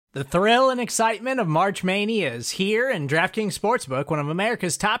The thrill and excitement of March Mania is here, and DraftKings Sportsbook, one of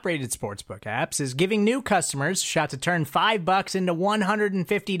America's top-rated sportsbook apps, is giving new customers a shot to turn $5 into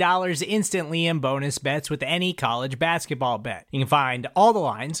 $150 instantly in bonus bets with any college basketball bet. You can find all the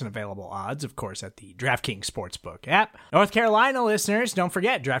lines and available odds, of course, at the DraftKings Sportsbook app. North Carolina listeners, don't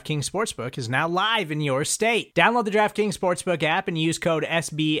forget, DraftKings Sportsbook is now live in your state. Download the DraftKings Sportsbook app and use code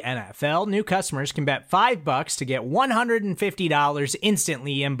SBNFL. New customers can bet $5 to get $150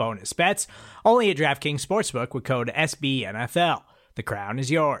 instantly in bonus bets, only at DraftKings Sportsbook with code SBNFL. The crown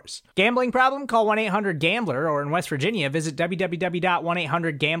is yours. Gambling problem? Call 1-800-GAMBLER, or in West Virginia, visit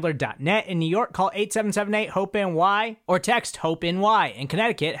www.1800gambler.net. In New York, call 877-8-HOPE-NY or text HOPE-NY. In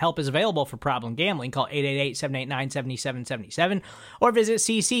Connecticut, help is available for problem gambling. Call 888-789-7777 or visit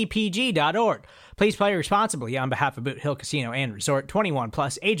ccpg.org. Please play responsibly on behalf of Boot Hill Casino and Resort. 21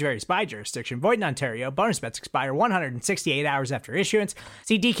 plus, age varies by jurisdiction. Void in Ontario. Bonus bets expire 168 hours after issuance.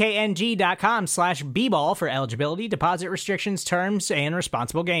 See dkng.com/bball for eligibility, deposit restrictions, terms, and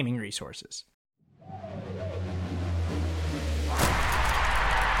responsible gaming resources.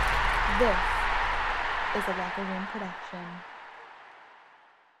 This is a Locker Room production.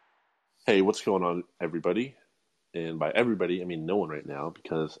 Hey, what's going on, everybody? And by everybody, I mean no one right now,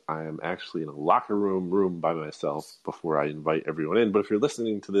 because I am actually in a locker room by myself before I invite everyone in. But if you're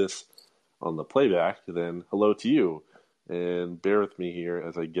listening to this on the playback, then hello to you. And bear with me here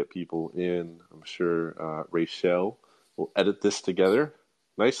as I get people in. I'm sure Rachel will edit this together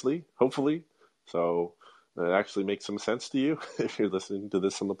nicely, hopefully. So it actually makes some sense to you if you're listening to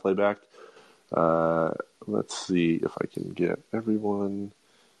this on the playback. Let's see if I can get everyone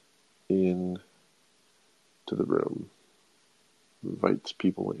in to the room. Invites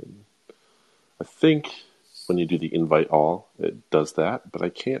people in. I think when you do the invite all, it does that, but I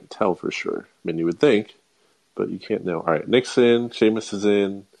can't tell for sure. I mean, you would think, but you can't know. All right, Nick's in. Shamus is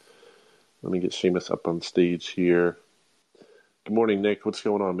in. Let me get Shamus up on stage here. Good morning, Nick. What's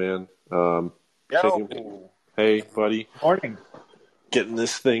going on, man? Hey, buddy. Morning. Getting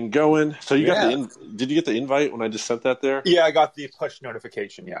this thing going. So you got did you get the invite when I just sent that there? Yeah, I got the push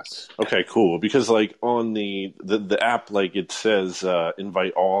notification, yes. Okay, cool. Because like on the app, like it says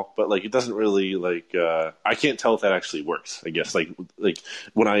invite all, but like it doesn't really like I can't tell if that actually works, I guess. Like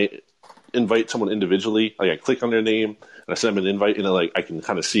when I invite someone individually, like I click on their name and I send them an invite and like I can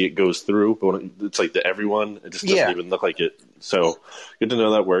kind of see it goes through, but when it's like the everyone, it just doesn't even look like it. So good to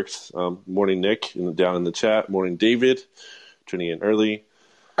know that works. Morning, Nick, down in the chat. Morning, David. Tuning in early.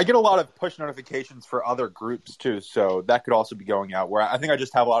 I get a lot of push notifications for other groups too, so that could also be going out. Where I think I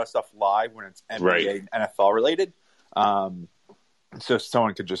just have a lot of stuff live when it's NBA and NFL related. So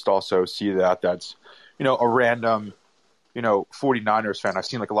someone could just also see that. That's a random 49ers fan. I've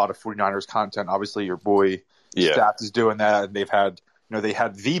seen like a lot of 49ers content. Obviously, your boy Stats is doing that, and they've had they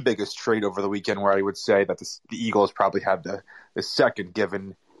had the biggest trade over the weekend. Where I would say that the Eagles probably had the second,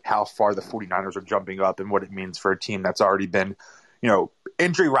 given how far the 49ers are jumping up and what it means for a team that's already been,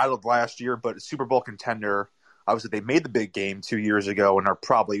 injury rattled last year, but a Super Bowl contender. Obviously, they made the big game 2 years ago and are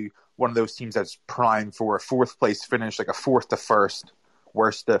probably one of those teams that's primed for a fourth place finish, like a fourth to first,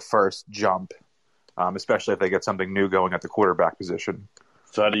 worst to first jump, especially if they get something new going at the quarterback position.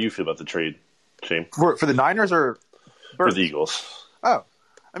 So how do you feel about the trade, Shane? For the Niners or for the Eagles? Oh,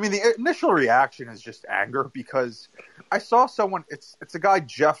 I mean, the initial reaction is just anger because I saw someone. It's a guy,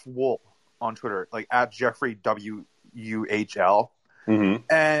 Jeff Wool, on Twitter, like at Jeffrey WUHL,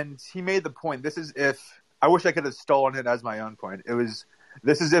 and he made the point. This is if I wish I could have stolen it as my own point.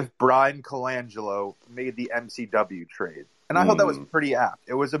 This is if Brian Colangelo made the MCW trade, and I thought that was pretty apt.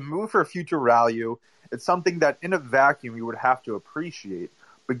 It was a move for future value. It's something that in a vacuum you would have to appreciate.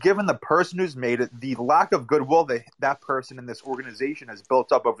 But given the person who's made it, the lack of goodwill that person in this organization has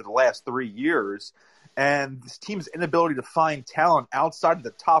built up over the last 3 years, and this team's inability to find talent outside of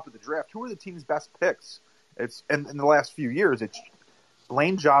the top of the draft, who are the team's best picks? It's in the last few years, it's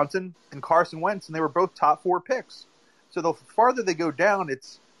Lane Johnson and Carson Wentz, and they were both top 4 picks. So the farther they go down,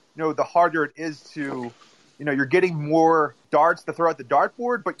 it's the harder it is to you're getting more darts to throw at the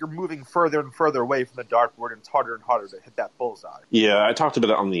dartboard, but you're moving further and further away from the dartboard, and it's harder and harder to hit that bullseye. Yeah, I talked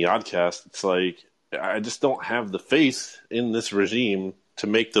about it on the Oddcast. It's like I just don't have the faith in this regime to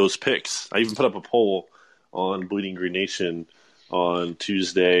make those picks. I even put up a poll on Bleeding Green Nation on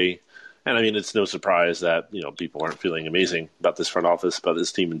Tuesday, and I mean it's no surprise that people aren't feeling amazing about this front office, about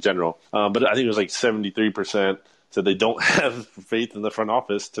this team in general. But I think it was like 73%. So they don't have faith in the front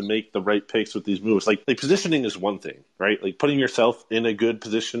office to make the right picks with these moves. Like positioning is one thing, right? Like putting yourself in a good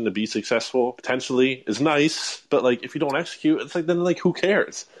position to be successful potentially is nice, but like if you don't execute, it's like then like who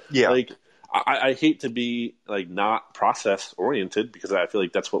cares? Yeah. Like I hate to be like not process oriented because I feel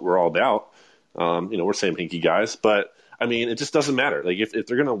like that's what we're all about. We're Sam Hinkie guys, but I mean, it just doesn't matter. Like if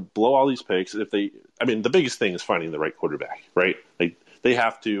they're going to blow all these picks, the biggest thing is finding the right quarterback, right? Like they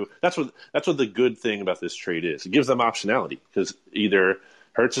have to. That's what the good thing about this trade is. It gives them optionality because either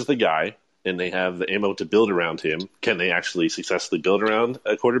Hurts is the guy and they have the ammo to build around him. Can they actually successfully build around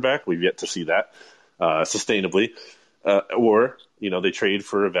a quarterback? We've yet to see that sustainably. Or they trade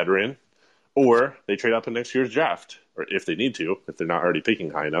for a veteran, or they trade up in next year's draft, or if they need to, if they're not already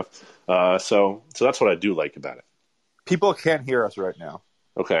picking high enough. So that's what I do like about it. People can't hear us right now.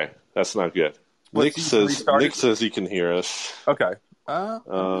 Okay, that's not good. Nick says he can hear us. Okay.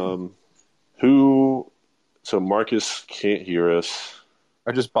 So Marcus can't hear us.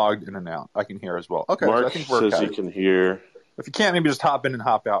 I just bogged in and out. I can hear as well. Okay, Mark so I think we're says he can hear. If you can't, maybe just hop in and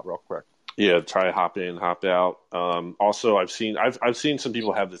hop out real quick. Yeah, try hop in, hop out. Also, I've seen some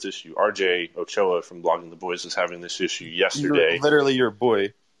people have this issue. RJ Ochoa from Blogging the Boys is having this issue yesterday. Literally your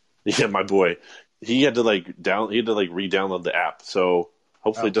boy. Yeah, my boy. He had to re-download the app. So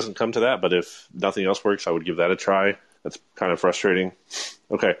hopefully it doesn't come to that. But if nothing else works, I would give that a try. That's kind of frustrating.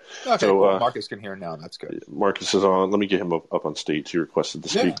 Okay. So cool. Marcus can hear now. That's good. Marcus is on. Let me get him up on stage. He requested to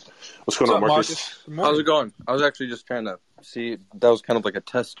speak. What's going on, Marcus? How's it going? I was actually just trying to see. That was kind of like a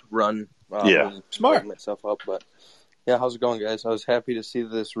test run. Smart. Myself up, but yeah, how's it going, guys? I was happy to see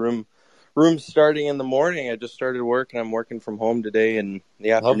this room starting in the morning. I just started work, and I'm working from home today. And in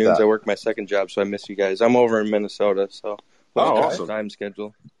the afternoons, I work my second job, so I miss you guys. I'm over in Minnesota, so awesome time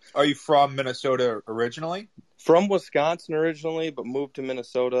schedule. Are you from Minnesota originally? From Wisconsin originally, but moved to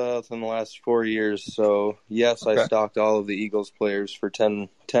Minnesota within the last 4 years. So, yes, I stalked all of the Eagles players for 10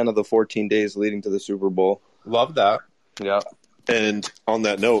 of the 14 days leading to the Super Bowl. Love that. Yeah. And on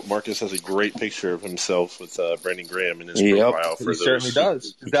that note, Marcus has a great picture of himself with Brandon Graham in his profile. For he certainly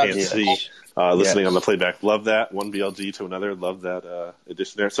does. Who can't see listening on the playback. Love that. One BLG to another. Love that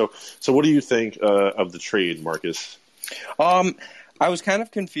addition there. So what do you think of the trade, Marcus? I was kind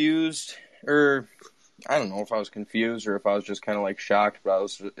of confused, or I don't know if I was confused or if I was just kind of like shocked, but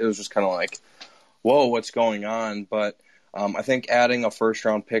it was just kind of like, whoa, what's going on? But I think adding a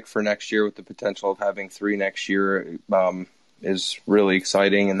first-round pick for next year with the potential of having 3 next year is really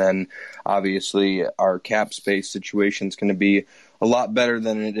exciting. And then obviously our cap space situation is going to be a lot better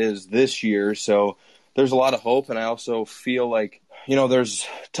than it is this year. So there's a lot of hope. And I also feel like, there's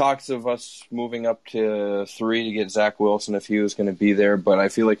talks of us moving up to 3 to get Zach Wilson if he was going to be there. But I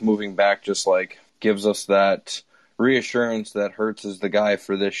feel like moving back just like gives us that reassurance that Hurts is the guy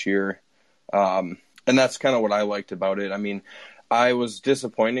for this year. And that's kind of what I liked about it. I mean, I was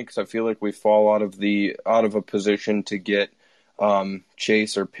disappointed because I feel like we fall out of a position to get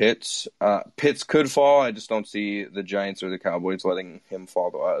Chase or Pitts. Pitts could fall. I just don't see the Giants or the Cowboys letting him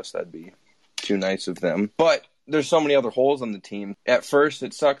fall to us. That'd be too nice of them. But there's so many other holes on the team. At first,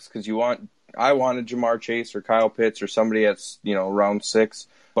 it sucks because I wanted Jamar Chase or Kyle Pitts or somebody that's round 6.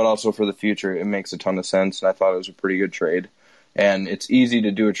 But also for the future, it makes a ton of sense. And I thought it was a pretty good trade. And it's easy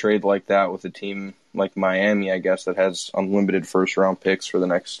to do a trade like that with a team like Miami, I guess, that has unlimited first-round picks for the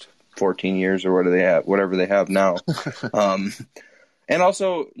next 14 years or whatever they have now. And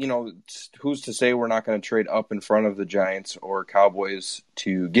also, who's to say we're not going to trade up in front of the Giants or Cowboys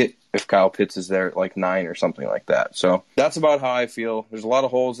to get, if Kyle Pitts is there at like 9 or something like that. So that's about how I feel. There's a lot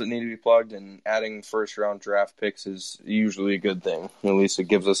of holes that need to be plugged, and adding first-round draft picks is usually a good thing. At least it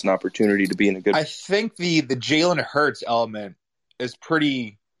gives us an opportunity to be in a good. I think the Jalen Hurts element is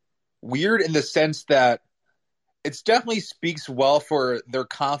pretty weird in the sense that it definitely speaks well for their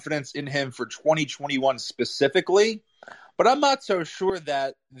confidence in him for 2021 specifically, but I'm not so sure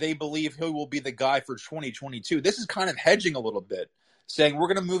that they believe he will be the guy for 2022. This is kind of hedging a little bit, saying we're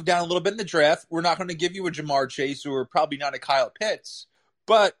going to move down a little bit in the draft. We're not going to give you a Jamar Chase or probably not a Kyle Pitts,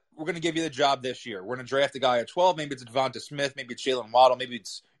 but we're going to give you the job this year. We're going to draft a guy at 12. Maybe it's Devonta Smith. Maybe it's Jalen Waddle. Maybe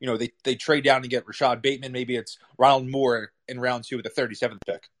it's, they trade down to get Rashad Bateman. Maybe it's Ronald Moore in round 2 with the 37th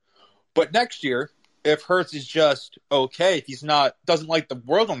pick. But next year, if Hurts is just okay, if he's doesn't light the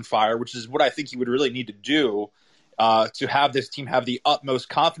world on fire, which is what I think he would really need to do to have this team have the utmost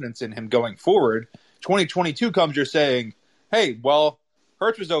confidence in him going forward, 2022 comes, you're saying, hey, well,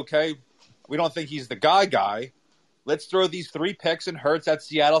 Hurts was okay. We don't think he's the guy. Let's throw these 3 picks and Hurts at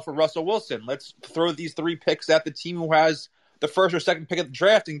Seattle for Russell Wilson. Let's throw these 3 picks at the team who has the first or second pick of the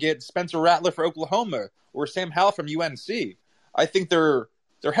draft and get Spencer Rattler for Oklahoma or Sam Howell from UNC. I think they're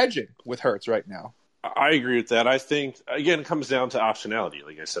hedging with Hurts right now. I agree with that. I think, again, it comes down to optionality,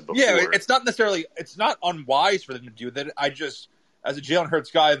 like I said before. Yeah, it's not unwise for them to do that. I just, as a Jalen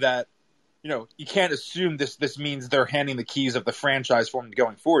Hurts guy that you can't assume this means they're handing the keys of the franchise for him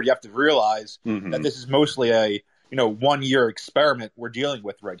going forward. You have to realize that this is mostly a 1 year experiment we're dealing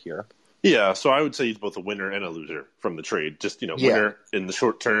with right here. Yeah, so I would say he's both a winner and a loser from the trade. Just, winner in the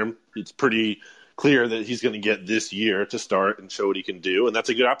short term. It's pretty clear that he's going to get this year to start and show what he can do, and that's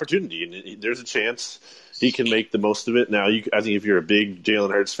a good opportunity. And there's a chance he can make the most of it. Now, I think if you're a big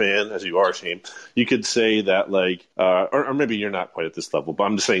Jalen Hurts fan, as you are, Shane, you could say that, or maybe you're not quite at this level, but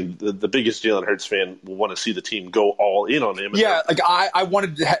I'm just saying the biggest Jalen Hurts fan will want to see the team go all in on him. Yeah, I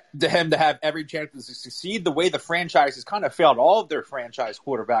wanted him to have every chance to succeed the way the franchise has kind of failed all of their franchise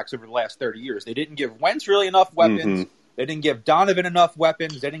quarterbacks over the last 30 years. They didn't give Wentz really enough weapons. They didn't give Donovan enough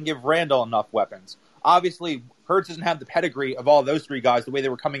weapons. They didn't give Randall enough weapons. Obviously, Hurts doesn't have the pedigree of all those three guys the way they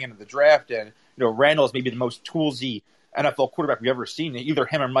were coming into the draft. And, Randall is maybe the most toolsy NFL quarterback we've ever seen, either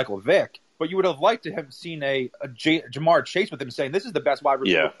him or Michael Vick. But you would have liked to have seen a Jamar Chase with him saying, this is the best wide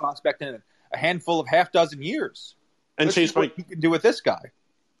receiver prospect in a handful of half dozen years. And Chase what you can do with this guy.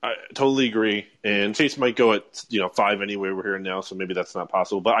 I totally agree. And Chase might go at 5 anyway. We're here now, so maybe that's not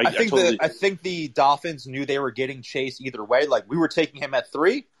possible. But I think the Dolphins knew they were getting Chase either way. Like, we were taking him at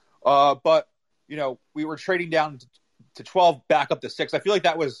 3, but we were trading down to 12, back up to 6. I feel like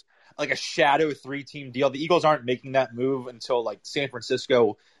that was like a shadow 3-team deal. The Eagles aren't making that move until San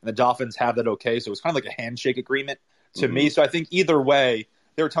Francisco and the Dolphins have that okay. So it was kind of like a handshake agreement to me. So I think either way,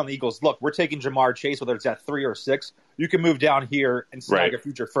 they were telling the Eagles, look, we're taking Jamar Chase, whether it's at 3 or 6. You can move down here and snag a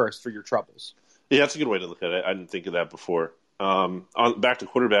future first for your troubles. Yeah, that's a good way to look at it. I didn't think of that before. Back to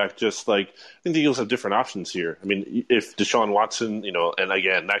quarterback, I think the Eagles have different options here. I mean, if Deshaun Watson, and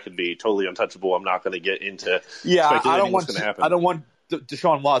again, that could be totally untouchable. I'm not going to get into speculating what's going to happen. I don't want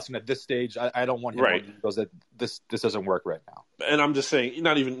Deshaun Watson at this stage. I don't want him on the Eagles. That this doesn't work right now. And I'm just saying,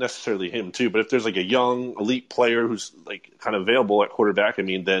 not even necessarily him too, but if there's a young elite player who's kind of available at quarterback, I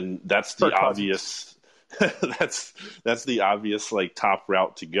mean, then that's the obvious. that's the obvious top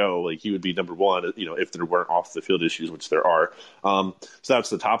route to go. He would be number one, if there weren't off the field issues, which there are. So that's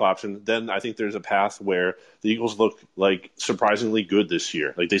the top option. Then I think there's a path where the Eagles look surprisingly good this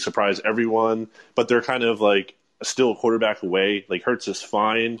year. They surprise everyone, but they're kind of still a quarterback away. Hurts is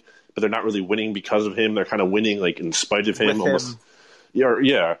fine, but they're not really winning because of him. They're kind of winning in spite of him. Almost.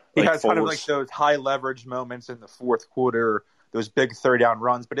 Yeah. He has kind of those high leverage moments in the fourth quarter, those big third down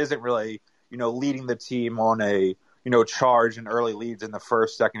runs, but isn't really leading the team on a, charge and early leads in the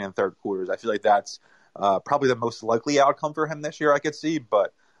first, second, and third quarters. I feel like that's probably the most likely outcome for him this year I could see,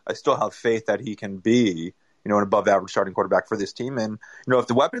 but I still have faith that he can be, an above-average starting quarterback for this team. And, if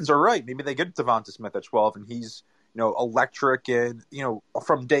the weapons are right, maybe they get Devonta Smith at 12, and he's, electric and,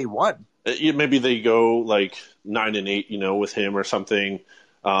 from day one. Maybe they go 9-8, with him or something.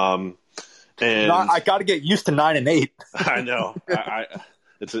 And I got to get used to 9-8. I know.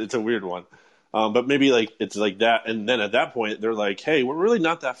 It's a weird one. But maybe it's that. And then at that point, they're hey, we're really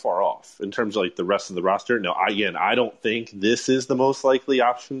not that far off in terms of the rest of the roster. Now, I don't think this is the most likely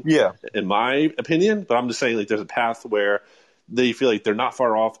option in my opinion. But I'm just saying there's a path where they feel they're not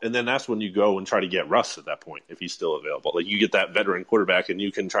far off. And then that's when you go and try to get Russ at that point, if he's still available. You get that veteran quarterback and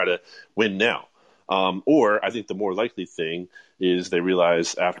you can try to win now. Or I think the more likely thing is they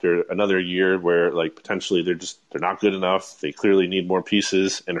realize after another year where potentially they're not good enough. They clearly need more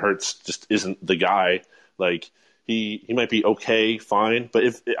pieces, and Hurts just isn't the guy. He might be okay, fine, but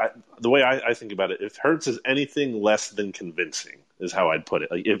the way I think about it, if Hurts is anything less than convincing, is how I'd put it.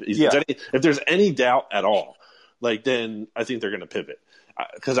 If there's any doubt at all, then I think they're going to pivot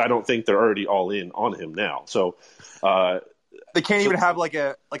because I don't think they're already all in on him now. So. They can't even have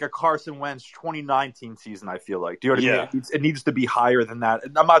a Carson Wentz 2019 season, I feel like. Do you know what I mean? It needs to be higher than that.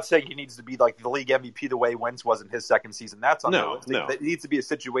 And I'm not saying he needs to be the league MVP the way Wentz was in his second season. That's unrealistic. No. It needs to be a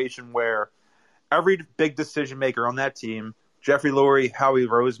situation where every big decision maker on that team, Jeffrey Lurie, Howie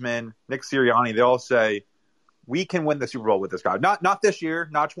Roseman, Nick Sirianni, they all say, we can win the Super Bowl with this guy. Not this year,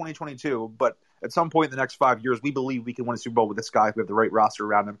 not 2022, but at some point in the next 5 years, we believe we can win a Super Bowl with this guy if we have the right roster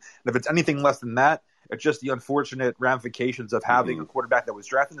around him. And if it's anything less than that, it's just the unfortunate ramifications of having a quarterback that was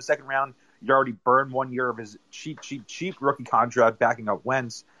drafted in the second round. You already burned 1 year of his cheap rookie contract backing up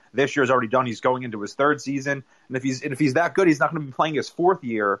Wentz. This year's already done. He's going into his third season. And if he's that good, he's not going to be playing his fourth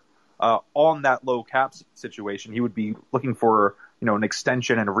year on that low cap situation. He would be looking for an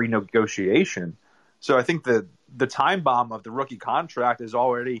extension and a renegotiation. So I think the time bomb of the rookie contract is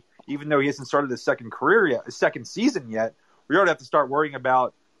already, even though he hasn't started his second season yet, we already have to start worrying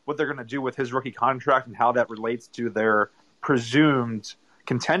about what they're going to do with his rookie contract and how that relates to their presumed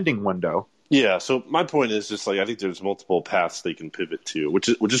contending window. Yeah, so my point is just I think there's multiple paths they can pivot to, which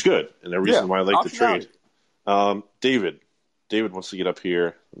is good, and a reason why I like the trade. David, David wants to get up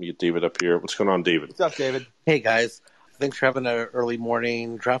here. Let me get David up here. What's going on, David? What's up, David? Hey, guys. Thanks for having an early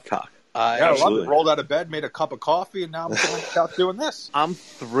morning draft talk. Yeah, I love it. Rolled out of bed, made a cup of coffee, and now I'm going out doing this. I'm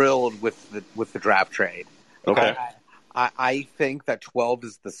thrilled with the draft trade. Okay. I think that 12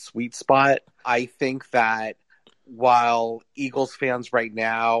 is the sweet spot. I think that while Eagles fans right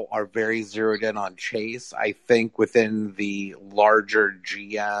now are very zeroed in on Chase, I think within the larger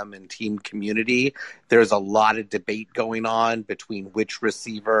GM and team community, there's a lot of debate going on between which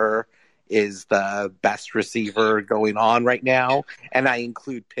receiver is the best receiver going on right now. And I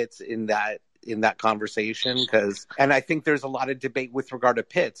include Pitts in that conversation and I think there's a lot of debate with regard to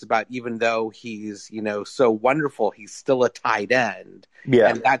Pitts about, even though he's, so wonderful, he's still a tight end. Yeah.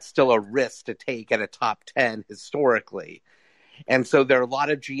 And that's still a risk to take at a top 10 historically. And so there are a lot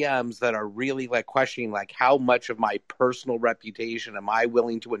of GMs that are really questioning, how much of my personal reputation am I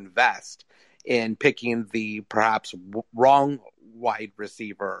willing to invest in picking the perhaps wrong wide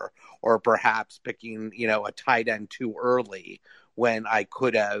receiver, or perhaps picking, a tight end too early when I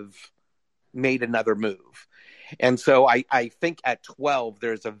could have made another move. And so I think at 12,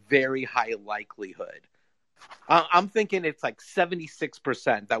 there's a very high likelihood. I'm thinking it's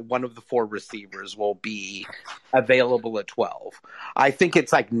 76% that one of the four receivers will be available at 12. I think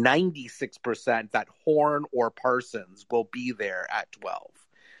it's 96% that Horn or Parsons will be there at 12.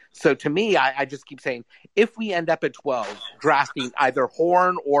 So to me, I just keep saying, if we end up at 12 drafting either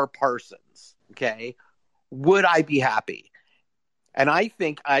Horn or Parsons, okay, would I be happy? And I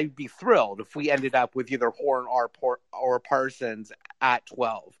think I'd be thrilled if we ended up with either Horn or Parsons at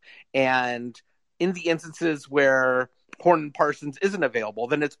 12. And in the instances where Horn and Parsons isn't available,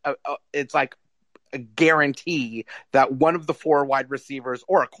 then it's a guarantee that one of the four wide receivers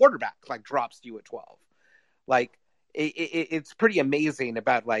or a quarterback drops to you at 12. It's pretty amazing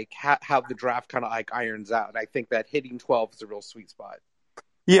about how the draft kind of irons out. I think that hitting 12 is a real sweet spot.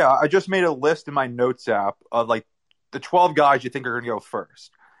 Yeah, I just made a list in my notes app of the 12 guys you think are going to go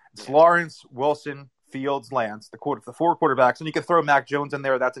first. It's Lawrence, Wilson, Fields, Lance, the four quarterbacks, and you can throw Mac Jones in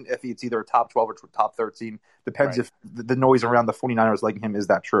there. That's an iffy. It's either a top 12 or top 13. Depends if the noise around the 49ers liking him is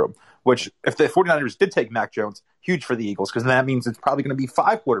that true. Which, if the 49ers did take Mac Jones, huge for the Eagles, because that means it's probably going to be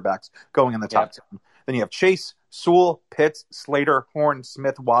 5 quarterbacks going in the top 10. Then you have Chase, Sewell, Pitts, Slater, Horn,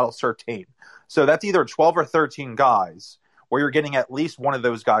 Smith, Waddle, Surtain. So that's either 12 or 13 guys where you're getting at least one of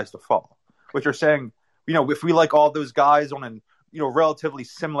those guys to fall. Which you're saying, if we like all those guys on an relatively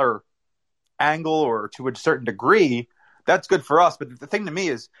similar angle or to a certain degree, that's good for us. But the thing to me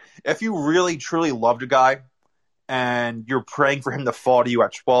is, if you really truly loved a guy and you're praying for him to fall to you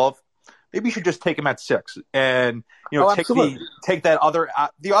at 12, maybe you should just take him at 6 and take that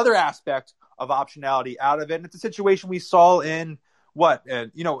the other aspect of optionality out of it. And it's a situation we saw in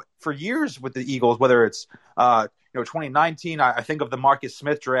for years with the Eagles, whether it's 2019, I think of the Marcus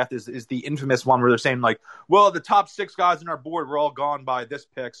Smith draft is the infamous one where they're saying the top 6 guys on our board were all gone by this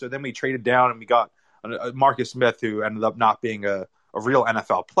pick. So then we traded down and we got a Marcus Smith who ended up not being a real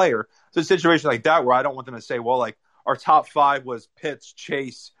NFL player. So a situation like that where I don't want them to say, our top 5 was Pitts,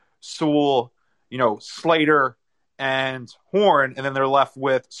 Chase, Sewell, Slater, and Horn, and then they're left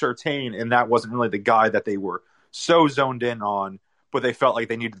with Surtain, and that wasn't really the guy that they were so zoned in on, but they felt like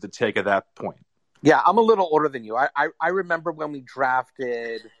they needed to take at that point. Yeah, I'm a little older than you. I remember when we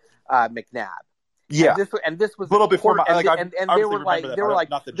drafted McNabb. Yeah, and this was a little before my. And they were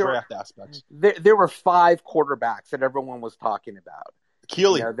not the draft aspects. There were 5 quarterbacks that everyone was talking about.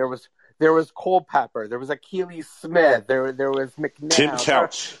 Keely, there was Culpepper, there was Akili Smith, there was McNabb, Tim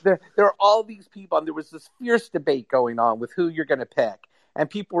Couch. There are all these people, and there was this fierce debate going on with who you're going to pick. And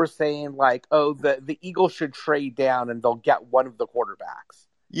people were saying the Eagles should trade down and they'll get one of the quarterbacks.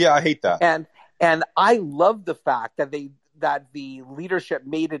 Yeah, I hate that. And I love the fact that the leadership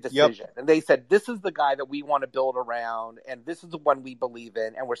made a decision. And they said, this is the guy that we want to build around, and this is the one we believe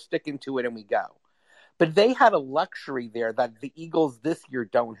in, and we're sticking to it, and we go. But they had a luxury there that the Eagles this year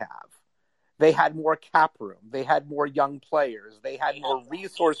don't have. They had more cap room. They had more young players. They had more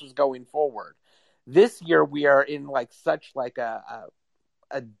resources going forward. This year we are in such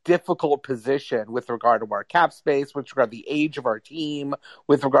a difficult position with regard to our cap space, with regard to the age of our team,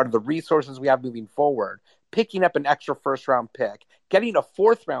 with regard to the resources we have moving forward. Picking up an extra first-round pick, getting a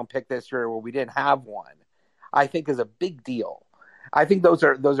 4th-round pick this year where we didn't have one, I think is a big deal. I think those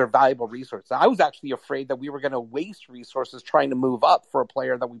are valuable resources. I was actually afraid that we were going to waste resources trying to move up for a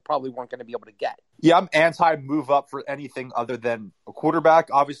player that we probably weren't going to be able to get. Yeah, I'm anti-move up for anything other than a quarterback.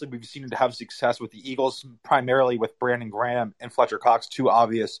 Obviously, we've seen it have success with the Eagles, primarily with Brandon Graham and Fletcher Cox, 2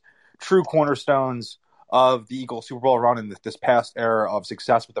 obvious true cornerstones of the Eagles Super Bowl run in this past era of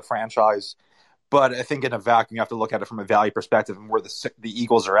success with the franchise. But I think in a vacuum, you have to look at it from a value perspective and where the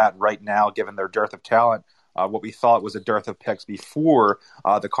Eagles are at right now, given their dearth of talent. What we thought was a dearth of picks before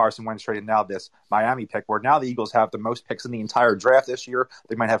the Carson Wentz trade, and now this Miami pick, where now the Eagles have the most picks in the entire draft this year.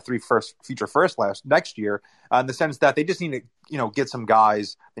 They might have future first next year, in the sense that they just need to get some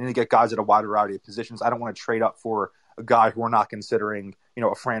guys. They need to get guys at a wide variety of positions. I don't want to trade up for a guy who we're not considering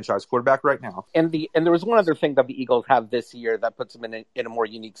a franchise quarterback right now. And there was one other thing that the Eagles have this year that puts them in a more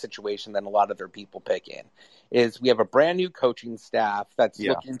unique situation than a lot of their people pick in, is we have a brand new coaching staff that's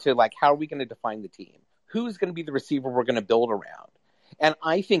looking to how are we going to define the team? Who's going to be the receiver we're going to build around? And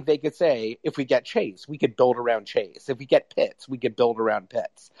I think they could say, if we get Chase, we could build around Chase. If we get Pitts, we could build around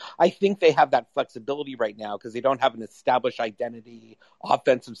Pitts. I think they have that flexibility right now because they don't have an established identity,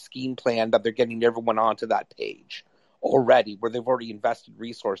 offensive scheme plan that they're getting everyone onto that page already, where they've already invested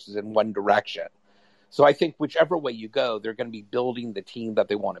resources in one direction. So I think whichever way you go, they're going to be building the team that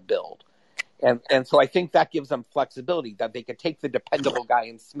they want to build. And so I think that gives them flexibility, that they could take the dependable guy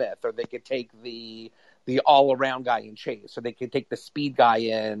in Smith, or they could take the all-around guy in Chase, or they could take the speed guy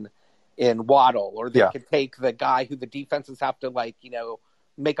in Waddle, or they could take the guy who the defenses have to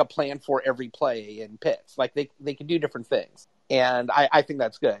make a plan for every play in Pitts. They can do different things, and I think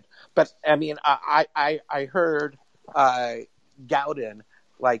that's good. But I mean, I heard Gowton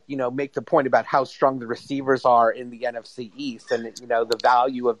make the point about how strong the receivers are in the NFC East, and the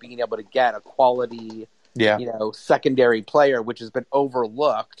value of being able to get a quality secondary player, which has been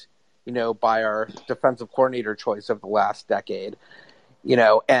overlooked by our defensive coordinator choice of the last decade,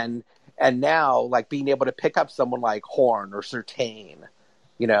 and now being able to pick up someone like Horn or Surtain,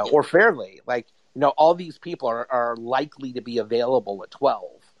 or Fairley, all these people are likely to be available at 12,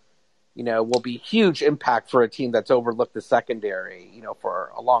 will be huge impact for a team that's overlooked the secondary,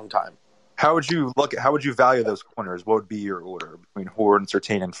 for a long time. How would you value those corners? What would be your order between Horn,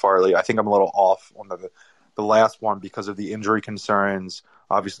 Surtain, and Farley? I think I'm a little off on the last one because of the injury concerns.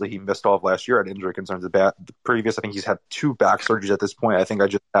 Obviously, he missed all of last year, had injury concerns. The previous, I think he's had 2 back surgeries at this point. I think I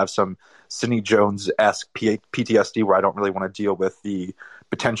just have some Sidney Jones-esque PTSD where I don't really want to deal with the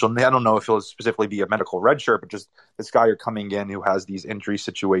potential. I don't know if it'll specifically be a medical red shirt, but just this guy you're coming in who has these injury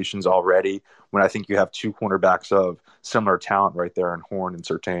situations already, when I think you have 2 cornerbacks of similar talent right there in Horn and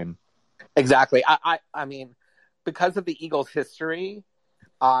Surtain. Exactly. I mean, because of the Eagles' history,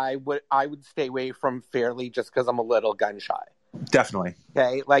 I would stay away from Fairley just because I'm a little gun shy. Definitely.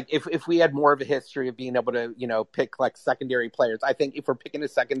 Okay. If we had more of a history of being able to, pick secondary players, I think if we're picking a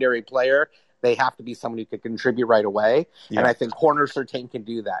secondary player, they have to be someone who could contribute right away. Yeah. And I think Horner Surtain can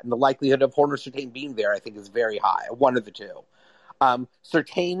do that. And the likelihood of Horner Surtain being there, I think, is very high. One of the two.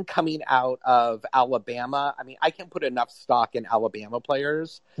 Surtain coming out of Alabama, I mean, I can put enough stock in Alabama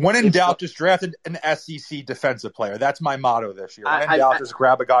players. When in doubt, just drafted an SEC defensive player. That's my motto this year. When in doubt, just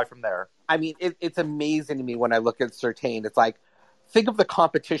grab a guy from there. I mean, it's amazing to me when I look at Surtain. It's think of the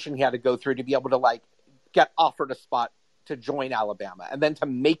competition he had to go through to be able to get offered a spot to join Alabama, and then to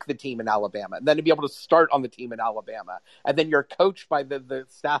make the team in Alabama, and then to be able to start on the team in Alabama, and then you're coached by the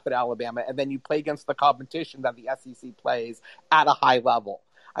staff at Alabama, and then you play against the competition that the SEC plays at a high level.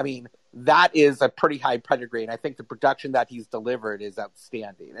 I mean, that is a pretty high pedigree, and I think the production that he's delivered is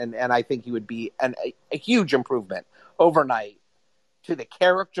outstanding, and I think he would be a huge improvement overnight to the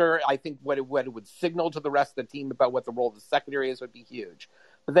character. I think what it would signal to the rest of the team about what the role of the secondary is would be huge.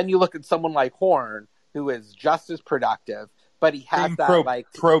 But then you look at someone like Horn, who is just as productive, but he has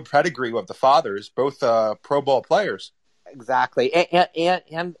pro pedigree of the fathers, both Pro Bowl players. Exactly,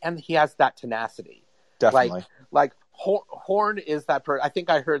 and he has that tenacity. Definitely, Horn is that person. I think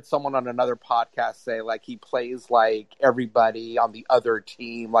I heard someone on another podcast say he plays like everybody on the other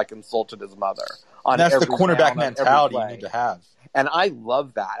team insulted his mother. That's the cornerback mentality you need to have. And I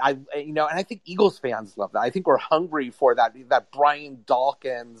love that. And I think Eagles fans love that. I think we're hungry for that Brian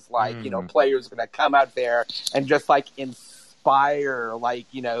Dawkins, players going to come out there and just inspire,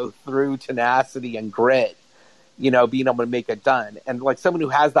 through tenacity and grit, being able to make it done. And someone who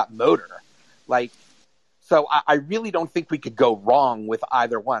has that motor, so I really don't think we could go wrong with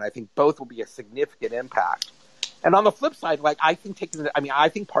either one. I think both will be a significant impact. And on the flip side, I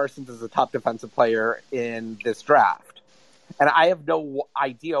think Parsons is a top defensive player in this draft. And I have no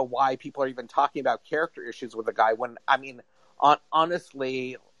idea why people are even talking about character issues with a guy when,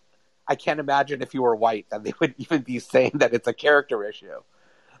 honestly, I can't imagine if you were white that they would even be saying that it's a character issue.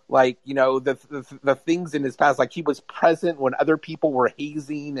 The things in his past, he was present when other people were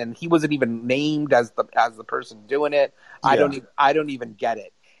hazing and he wasn't even named as the person doing it. Yeah. I don't even get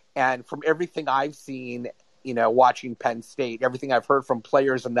it. And from everything I've seen, watching Penn State, everything I've heard from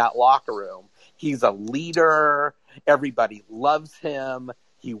players in that locker room, he's a leader. Everybody loves him.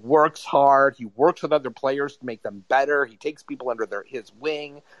 He works hard. He works with other players to make them better. He takes people under his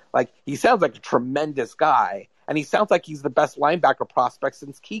wing. Like, he sounds like a tremendous guy, and he sounds like he's the best linebacker prospect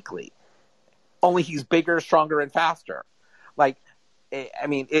since Kuechly. Only he's bigger, stronger, and faster. Like, I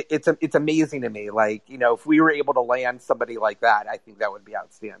mean, it's amazing to me. Like, you know, if we were able to land somebody like that, I think that would be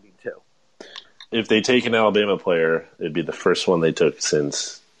outstanding too. If they take an Alabama player, it'd be the first one they took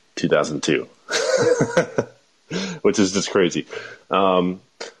since 2002, which is just crazy.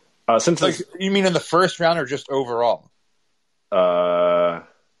 Since you mean in the first round or just overall? I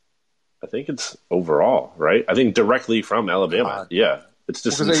think it's overall, right? I think directly from Alabama. Yeah, it's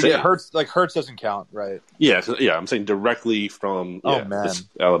just insane. Hurts doesn't count, right? Yeah, I'm saying directly from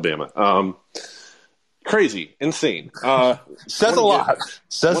Alabama. Crazy, insane. Says a lot.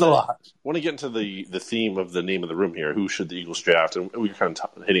 Want to get into the theme of the name of the room here. Who should the Eagles draft? And we were kind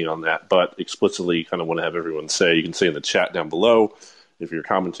of hitting on that, but explicitly kind of want to have everyone say. You can say in the chat down below if you're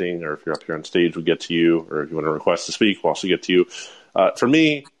commenting, or if you're up here on stage, we'll get to you. Or if you want to request to speak, we'll also get to you. For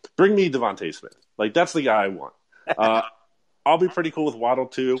me, bring me Devontae Smith. Like, that's the guy I want. I'll be pretty cool with Waddle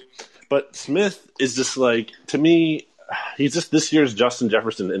too, but Smith is just like, to me, he's just this year's Justin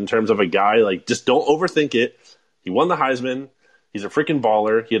Jefferson in terms of a guy, like, just don't overthink it. He won the Heisman. He's a freaking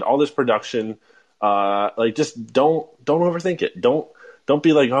baller. He had all this production. Like, just don't overthink it. Don't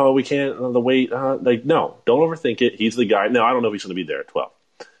be like, oh, we can't, the weight. Like, no, don't overthink it. He's the guy. No, I don't know if he's going to be there at 12.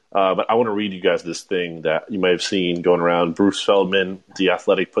 But I want to read you guys this thing that you might have seen going around. Bruce Feldman, The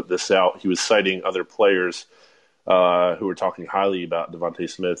Athletic, put this out. He was citing other players who were talking highly about Devontae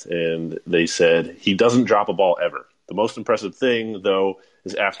Smith, and they said he doesn't drop a ball ever. The most impressive thing, though,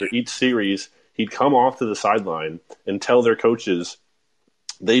 is after each series, he'd come off to the sideline and tell their coaches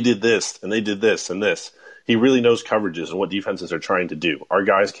they did this and they did this and this. He really knows coverages and what defenses are trying to do. Our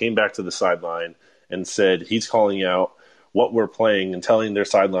guys came back to the sideline and said he's calling out what we're playing and telling their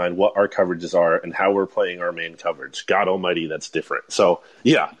sideline what our coverages are and how we're playing our main coverage. God almighty, that's different. So,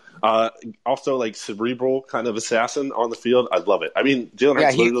 yeah. Also, like, cerebral kind of assassin on the field. I love it. I mean, Jalen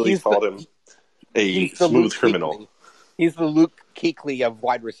Hurts literally called him a smooth criminal. He's the Luke Kuechly of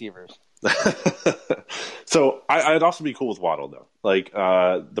wide receivers. So I'd also be cool with Waddle, though. Like,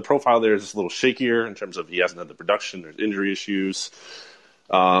 the profile there is just a little shakier in terms of he hasn't had the production. There's injury issues.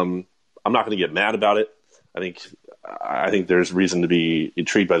 I'm not going to get mad about it. I think there's reason to be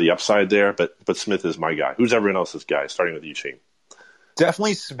intrigued by the upside there. But Smith is my guy. Who's everyone else's guy? Starting with you, Shane.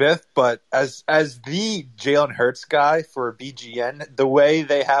 Definitely Smith, but as the Jalen Hurts guy for BGN, the way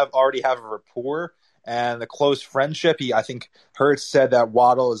they already have a rapport and the close friendship, I think Hurts said that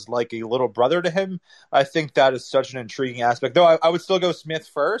Waddle is like a little brother to him. I think that is such an intriguing aspect. Though I would still go Smith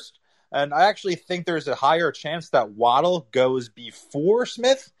first, and I actually think there's a higher chance that Waddle goes before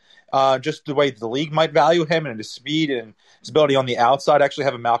Smith, just the way the league might value him and his speed and his ability on the outside. I actually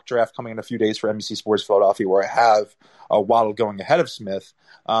have a mock draft coming in a few days for NBC Sports Philadelphia where I have Waddle going ahead of Smith.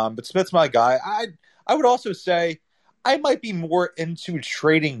 But Smith's my guy. I would also say I might be more into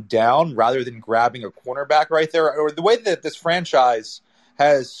trading down rather than grabbing a cornerback right there. Or the way that this franchise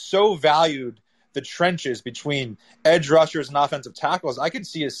has so valued the trenches between edge rushers and offensive tackles, I could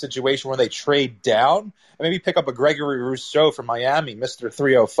see a situation where they trade down and maybe pick up a Gregory Rousseau from Miami, Mr.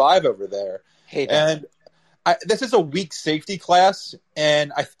 305 over there. And this is a weak safety class,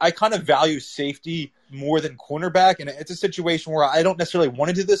 and I kind of value safety more than cornerback, and it's a situation where I don't necessarily want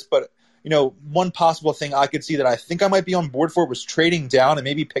to do this, but one possible thing I could see that I think I might be on board for was trading down and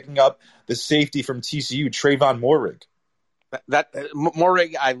maybe picking up the safety from TCU, Trayvon Moehrig.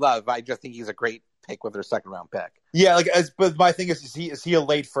 Moehrig I love. I just think he's a great pick with their second-round pick. Yeah, but my thing is he a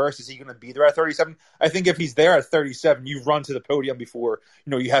late first? Is he going to be there at 37? I think if he's there at 37, you run to the podium before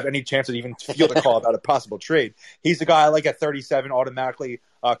you have any chance to even field a call about a possible trade. He's the guy I like at 37 automatically.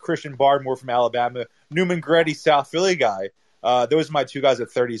 Christian Barmore from Alabama, Newman Gretty, South Philly guy. Those are my two guys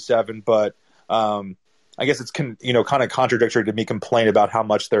at 37, but I guess it's kind of contradictory to me complain about how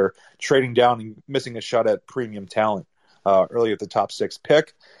much they're trading down and missing a shot at premium talent early at the top 6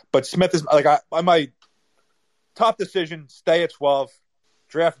 pick. But Smith is like my top decision: stay at 12,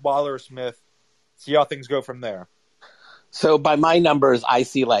 draft Waller or Smith, see how things go from there. So by my numbers, I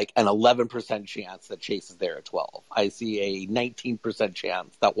see like an 11% chance that Chase is there at 12. I see a 19%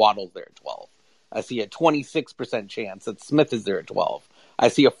 chance that Waddle's there at 12. I see a 26% chance that Smith is there at 12. I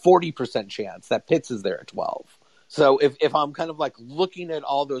see a 40% chance that Pitts is there at 12. So if I'm kind of like looking at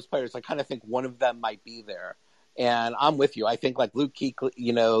all those players, I kind of think one of them might be there. And I'm with you. I think like Luke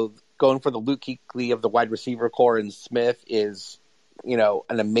Kuechly, going for the Luke Kuechly of the wide receiver core and Smith is, an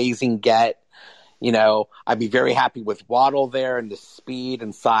amazing get. I'd be very happy with Waddle there and the speed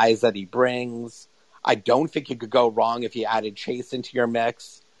and size that he brings. I don't think you could go wrong if you added Chase into your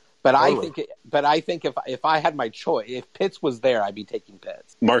mix. But Totally. I think if I had my choice, if Pitts was there, I'd be taking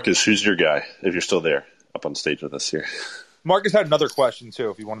Pitts. Marcus, who's your guy? If you're still there, up on stage with us here. Marcus had another question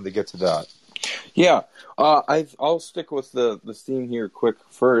too, if you wanted to get to that. Yeah, I'll stick with the theme here quick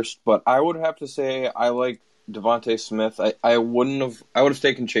first, but I would have to say I like Devontae Smith. I would have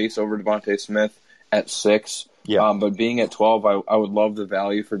taken Chase over Devontae Smith at 6. Yeah. But being at 12, I would love the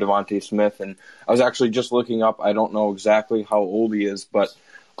value for Devontae Smith. And I was actually just looking up. I don't know exactly how old he is, but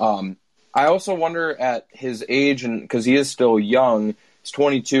I also wonder at his age, and because he is still young, he's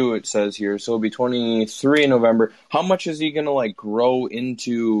 22. It says here, so he'll be 23 in November. How much is he gonna grow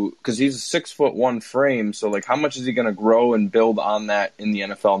into? Because he's a 6'1" frame, so how much is he gonna grow and build on that in the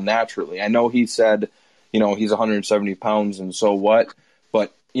NFL naturally? I know he said, he's 170 pounds, and so what?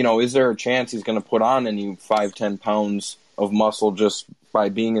 But is there a chance he's going to put on any 5-10 pounds of muscle just by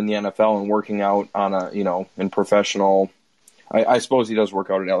being in the NFL and working out on in professional? I suppose he does work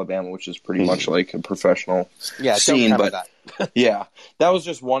out at Alabama, which is pretty much like a professional scene. But yeah, that was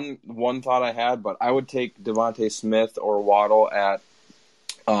just one thought I had. But I would take Devontae Smith or Waddle at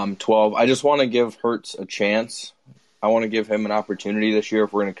 12. I just want to give Hurts a chance. I want to give him an opportunity this year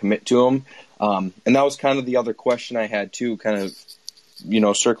if we're going to commit to him. And that was kind of the other question I had too, kind of,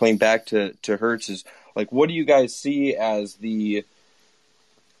 circling back to Hurts is what do you guys see as the,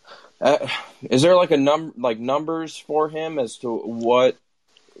 is there numbers for him as to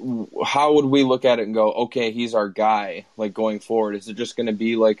how would we look at it and go, okay, he's our guy, going forward? Is it just going to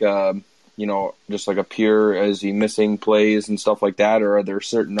be just a pure, is he missing plays and stuff like that? Or are there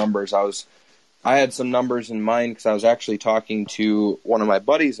certain numbers? I had some numbers in mind because I was actually talking to one of my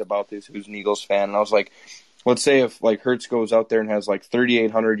buddies about this who's an Eagles fan, and I was like, let's say if Hurts goes out there and has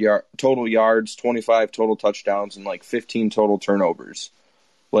 3,800 total yards, 25 total touchdowns, and 15 total turnovers.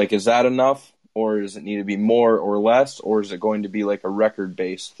 Is that enough, or does it need to be more or less, or is it going to be a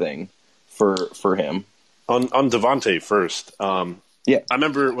record-based thing for him? On Devontae first, yeah, I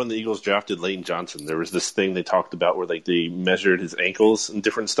remember when the Eagles drafted Lane Johnson, there was this thing they talked about where they measured his ankles and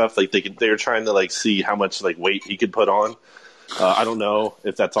different stuff. They were trying to see how much weight he could put on. I don't know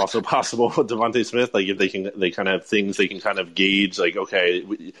if that's also possible with Devontae Smith. If they kind of have things they can kind of gauge. Okay,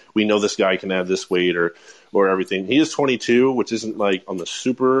 we know this guy can have this weight or everything. He is 22, which isn't on the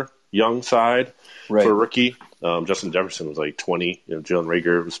super young side for a rookie. Justin Jefferson was 20. Jalen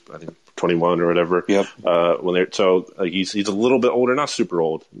Reagor was, I think, 21 or whatever. Yep. He's a little bit older, not super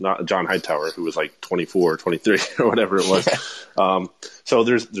old, not John Hightower who was 24 or 23 or whatever it was. So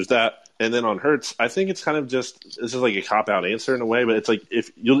there's that. And then on Hurts, I think it's kind of this is a cop out answer in a way, but it's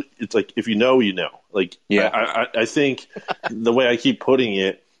if you know, you know. I think the way I keep putting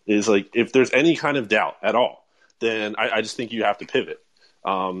it is if there's any kind of doubt at all, then I just think you have to pivot.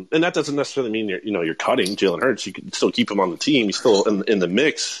 And that doesn't necessarily mean you're cutting Jalen Hurts. You can still keep him on the team. He's still in the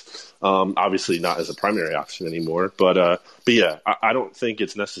mix. Obviously not as a primary option anymore. But yeah, I don't think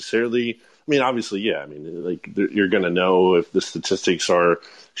it's necessarily. I mean, obviously, yeah. I mean, you're going to know if the statistics are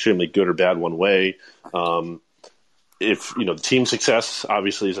extremely good or bad one way. If the team success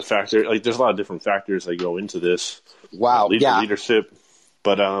obviously is a factor. There's a lot of different factors that go into this. Wow, leadership.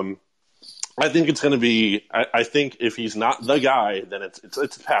 But I think it's going to be. I think if he's not the guy, then it's a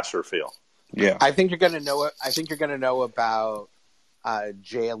pass or fail. Yeah, I think you're going to know it. I think you're going to know about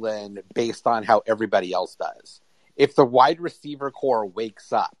Jalen based on how everybody else does. If the wide receiver core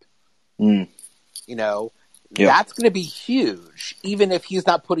wakes up, that's going to be huge, even if he's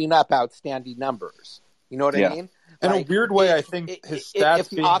not putting up outstanding numbers. You know what I mean? In a weird way, I think his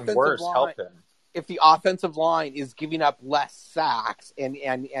stats being worse help him. If the offensive line is giving up less sacks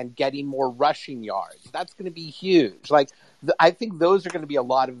and getting more rushing yards, that's going to be huge. I think those are going to be a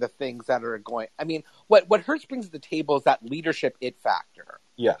lot of the things that are going. I mean, what Hurts brings to the table is that leadership it factor.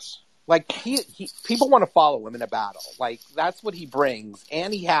 Yes. People want to follow him in a battle. That's what he brings.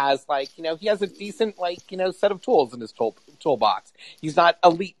 And he has, he has a decent, set of tools in his toolbox. He's not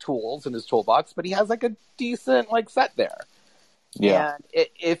elite tools in his toolbox, but he has, a decent, set there. Yeah. And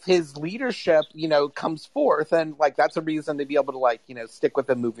if his leadership, comes forth, then, that's a reason to be able to, stick with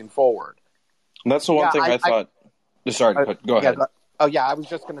him moving forward. And that's the one thing I thought. Sorry, but go ahead. I was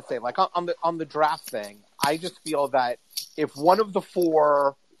just going to say, on the draft thing, I just feel that if one of the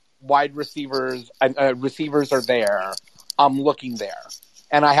 4 wide receivers are there, I'm looking there,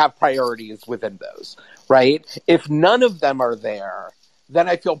 and I have priorities within those, right? If none of them are there, then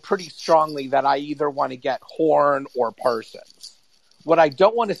I feel pretty strongly that I either want to get Horn or Parsons. What I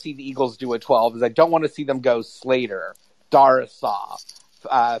don't want to see the Eagles do at 12 is I don't want to see them go Slater, Darisaw,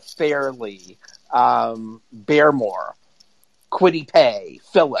 Fairley, Baremore, Quiddy Pay,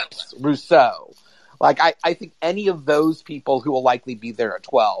 Phillips, Rousseau. Like, I think any of those people who will likely be there at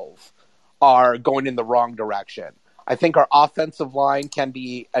 12 are going in the wrong direction. I think our offensive line can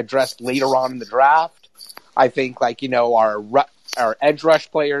be addressed later on in the draft. I think, our edge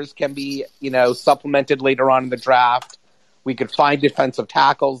rush players can be, supplemented later on in the draft. We could find defensive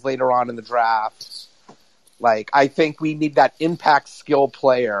tackles later on in the draft. Like, I think we need that impact skill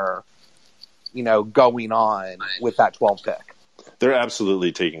player, going on with that 12 pick. They're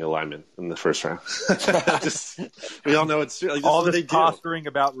absolutely taking a lineman in the first round. We all know it's true. Like, all this posturing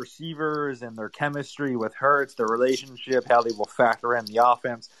about receivers and their chemistry with Hurts, their relationship, how they will factor in the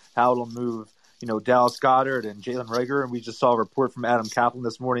offense, how it'll move, Dallas Goedert and Jalen Reagor. And we just saw a report from Adam Kaplan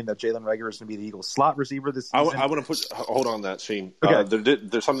this morning that Jalen Reagor is going to be the Eagles slot receiver this season. I want to hold on that, Shane. Okay.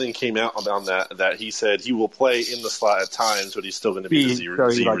 There's something came out on that he said he will play in the slot at times, but he's still going to be the Z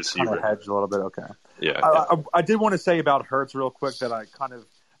receiver. Kind of hedged a little bit. Okay. Yeah. I did want to say about Hurts real quick that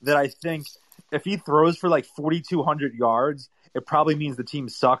I think if he throws for like 4,200 yards, it probably means the team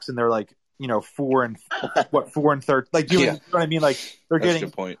sucks and they're like, 4 and 13. Like, you know what I mean? Like, they're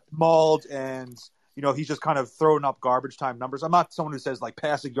getting mauled and, he's just kind of throwing up garbage time numbers. I'm not someone who says like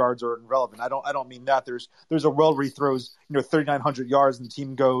passing yards are irrelevant. I don't mean that. There's a world where he throws, 3,900 yards and the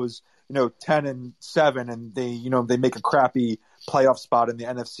team goes, 10-7 and they make a crappy playoff spot in the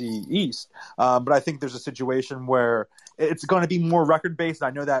NFC East. But I think there's a situation where it's going to be more record based.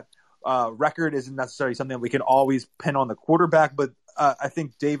 I know that record isn't necessarily something that we can always pin on the quarterback, but I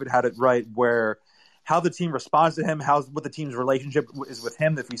think David had it right where how the team responds to him, what the team's relationship is with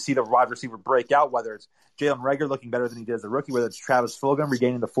him. If we see the wide receiver break out, whether it's Jalen Reagor looking better than he did as a rookie, whether it's Travis Fulgham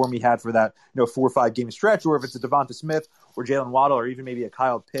regaining the form he had for that 4 or 5 game stretch, or if it's a Devonta Smith or Jalen Waddle or even maybe a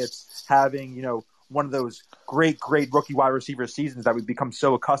Kyle Pitts having one of those great rookie wide receiver seasons that we've become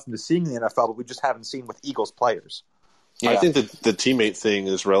so accustomed to seeing in the NFL, but we just haven't seen with Eagles players. Yeah. I think that the teammate thing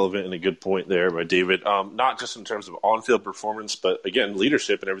is relevant and a good point there by David. Not just in terms of on-field performance, but again,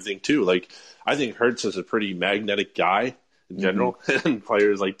 leadership and everything too. Like, I think Hurts is a pretty magnetic guy in general, and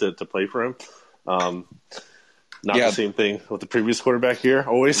players like to play for him. Not the same thing with the previous quarterback here,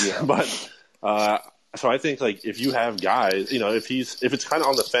 always. Yeah. But so I think like if you have guys, if it's kind of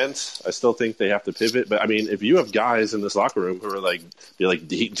on the fence, I still think they have to pivot. But I mean, if you have guys in this locker room who are like,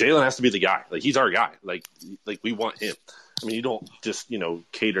 Jalen has to be the guy. Like, he's our guy. Like we want him. I mean, you don't just,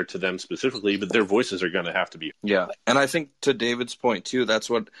 cater to them specifically, but their voices are going to have to be. Yeah. And I think to David's point too, that's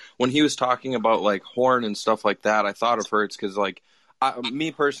what, when he was talking about like Horn and stuff like that, I thought of Hurts because like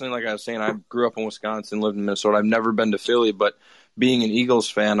me personally, like I was saying, I grew up in Wisconsin, lived in Minnesota. I've never been to Philly, but being an Eagles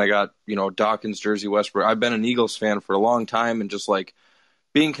fan, I got, Dawkins, Jersey, Westbrook. I've been an Eagles fan for a long time, and just like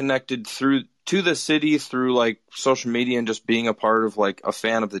being connected to the city through like social media and just being a part of like a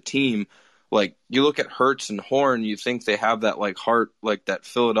fan of the team. Like, you look at Hurts and Horn, you think they have that like heart, like that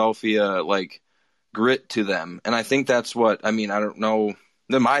Philadelphia like grit to them. And I think that's what, I don't know.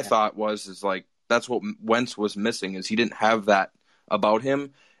 Then my thought is like, that's what Wentz was missing, is he didn't have that about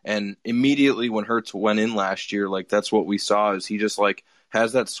him. And immediately when Hurts went in last year, like that's what we saw, is he just like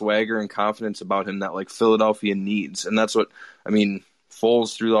has that swagger and confidence about him that like Philadelphia needs. And that's what,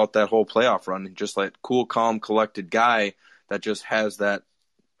 Foles throughout that whole playoff run, just like cool, calm, collected guy that just has that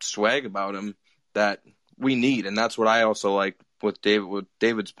swag about him that we need. And that's what I also like with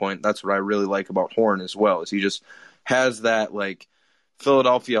David's point. That's what I really like about Horn as well, is he just has that like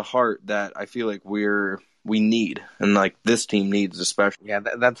Philadelphia heart that I feel like we need, and like this team needs especially. Yeah,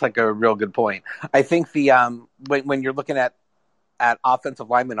 that's like a real good point. I think the when you're looking at offensive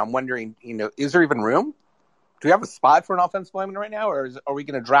linemen, I'm wondering, is there even room? Do we have a spot for an offensive lineman right now, or are we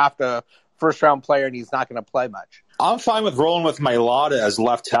going to draft a first-round player and he's not going to play much? I'm fine with rolling with Mailata as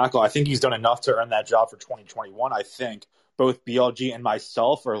left tackle. I think he's done enough to earn that job for 2021. I think both BLG and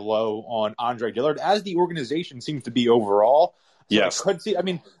myself are low on Andre Dillard, as the organization seems to be overall. So yes. I could see,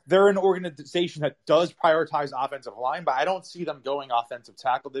 they're an organization that does prioritize offensive line, but I don't see them going offensive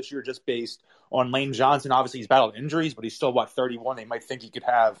tackle this year just based on Lane Johnson. Obviously, he's battled injuries, but he's still, 31? They might think he could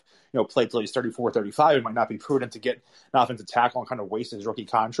have, play till he's 34, 35. It might not be prudent to get an offensive tackle and kind of waste his rookie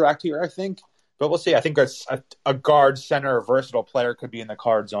contract here, I think. But we'll see. I think a guard, center, versatile player could be in the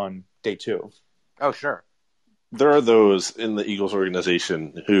cards on day 2. Oh, sure. There are those in the Eagles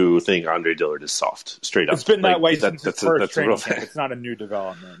organization who think Andre Dillard is soft, straight up. It's been that way since his first training camp. It's not a new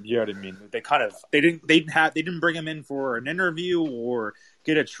development. You know what I mean? They didn't bring him in for an interview or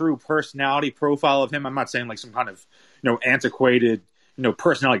get a true personality profile of him. I'm not saying like some kind of antiquated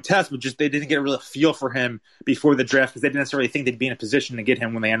personality test, but just they didn't get a real feel for him before the draft because they didn't necessarily think they'd be in a position to get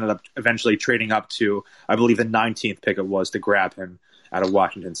him when they ended up eventually trading up to, I believe, the 19th pick it was to grab him out of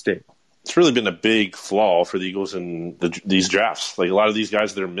Washington State. it's really been a big flaw for the Eagles in these drafts. Like a lot of these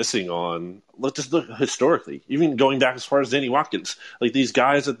guys they're missing on. Let's just look historically, even going back as far as Danny Watkins. Like these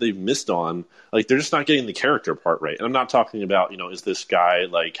guys that they've missed on, like they're just not getting the character part right. And I'm not talking about is this guy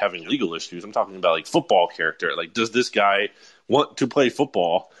like having legal issues. I'm talking about like football character. Like does this guy want to play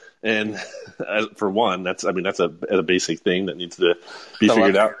football? And for one, that's a basic thing that needs to be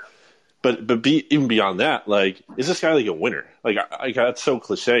figured out. But even beyond that, like, is this guy like a winner? Like, that's so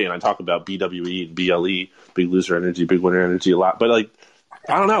cliche, and I talk about BWE and BLE, big loser energy, big winner energy a lot. But like,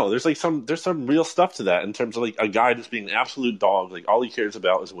 I don't know. There's some real stuff to that in terms of like a guy just being an absolute dog. Like all he cares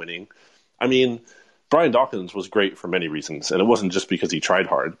about is winning. I mean, Brian Dawkins was great for many reasons, and it wasn't just because he tried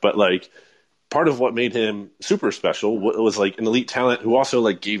hard. But like, part of what made him super special was like an elite talent who also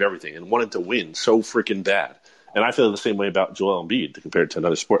like gave everything and wanted to win so freaking bad. And I feel the same way about Joel Embiid compared to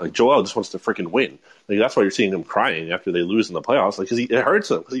another sport. Like Joel just wants to freaking win. Like that's why you're seeing him crying after they lose in the playoffs. Like because it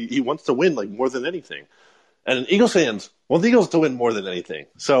hurts him. He wants to win like more than anything. And Eagles fans want the Eagles to win more than anything.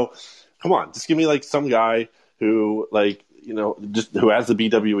 So come on, just give me like some guy who like just who has the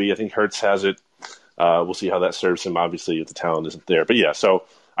BWE. I think Hurts has it. We'll see how that serves him. Obviously, if the talent isn't there, but yeah. So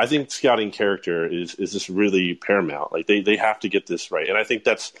I think scouting character is just really paramount. Like they have to get this right. And I think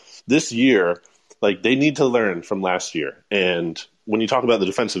that's this year. Like, they need to learn from last year. And when you talk about the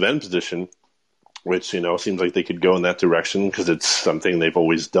defensive end position, which, seems like they could go in that direction because it's something they've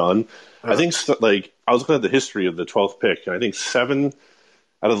always done. I think, like, I was looking at the history of the 12th pick, and I think 7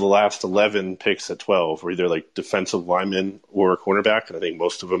 out of the last 11 picks at 12 were either, like, defensive linemen or a cornerback, and I think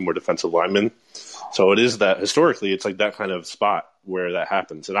most of them were defensive linemen. So it is that, historically, it's like that kind of spot where that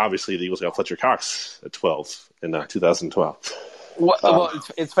happens. And obviously, the Eagles got Fletcher Cox at 12 in 2012. Well,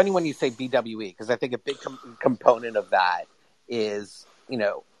 it's funny when you say BWE because I think a big component of that is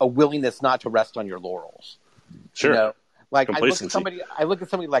a willingness not to rest on your laurels. Sure. Like I look at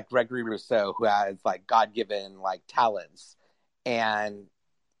somebody like Gregory Rousseau who has like God-given like talents, and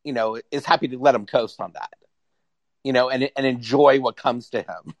is happy to let him coast on that. And enjoy what comes to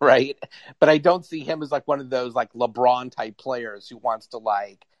him, right? But I don't see him as like one of those like LeBron type players who wants to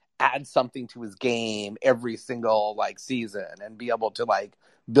like add something to his game every single like season and be able to like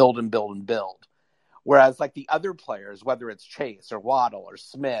build and build and build. Whereas like the other players, whether it's Chase or Waddle or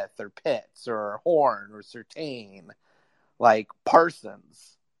Smith or Pitts or Horn or Surtain, like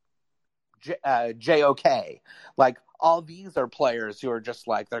Parsons, JOK, like all these are players who are just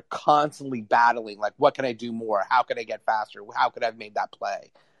like, they're constantly battling. Like, what can I do more? How can I get faster? How could I have made that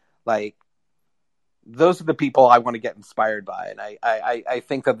play? Like, those are the people I want to get inspired by. And I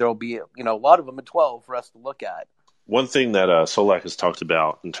think that there'll be, a lot of them at 12 for us to look at. One thing that Solak has talked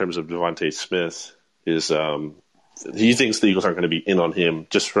about in terms of Devontae Smith is he thinks the Eagles aren't going to be in on him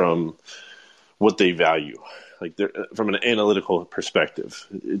just from what they value. Like from an analytical perspective,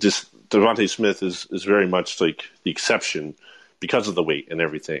 Devontae Smith is very much like the exception because of the weight and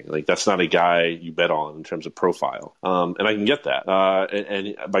everything. Like that's not a guy you bet on in terms of profile. And I can get that.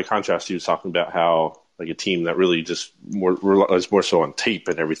 And by contrast, he was talking about how like a team that really just relies more so on tape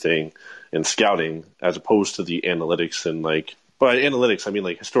and everything and scouting as opposed to the analytics and like, by analytics, I mean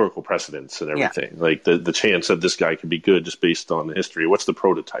like historical precedents and everything. Yeah. Like the chance that this guy could be good just based on history. What's the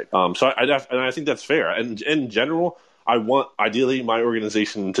prototype? So I think that's fair. And in general, I want ideally my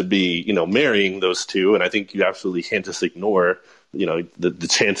organization to be, marrying those two. And I think you absolutely can't just ignore, the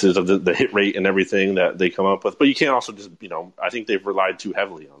chances of the hit rate and everything that they come up with. But you can't also just, I think they've relied too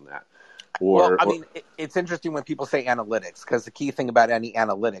heavily on that. It's interesting when people say analytics because the key thing about any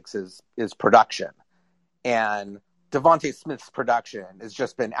analytics is production. And Devontae Smith's production has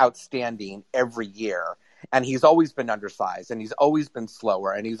just been outstanding every year. And he's always been undersized, and he's always been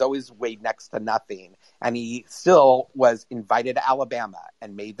slower, and he's always weighed next to nothing. And he still was invited to Alabama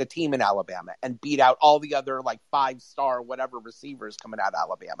and made the team in Alabama and beat out all the other like 5-star whatever receivers coming out of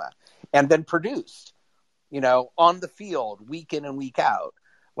Alabama, and then produced, on the field week in and week out.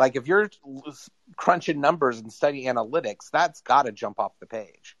 Like if you're crunching numbers and studying analytics, that's got to jump off the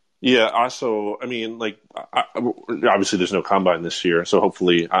page. Yeah. Also, I mean, like, obviously, there's no combine this year, so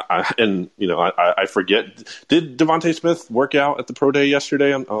hopefully, I forget. Did Devontae Smith work out at the pro day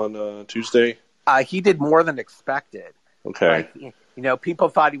yesterday on Tuesday? He did more than expected. Okay. Like, people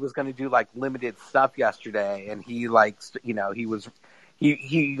thought he was going to do like limited stuff yesterday, and he ran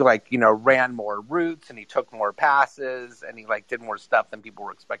more routes and he took more passes and he like did more stuff than people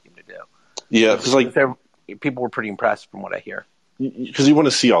were expecting to do. Yeah, because like people were pretty impressed from what I hear. Because you want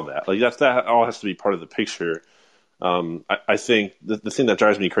to see all that. Like that all has to be part of the picture. I think the thing that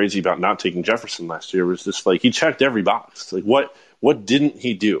drives me crazy about not taking Jefferson last year was just like he checked every box. Like what didn't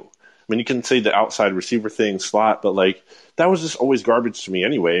he do? I mean, you can say the outside receiver thing, slot, but like that was just always garbage to me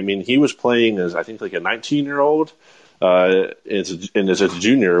anyway. I mean, he was playing as I think like a 19-year-old, as a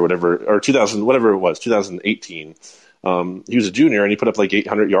junior or whatever, or 2000 whatever it was, 2018. He was a junior and he put up like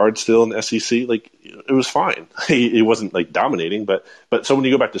 800 yards still in the SEC. Like it was fine. He wasn't like dominating, but so when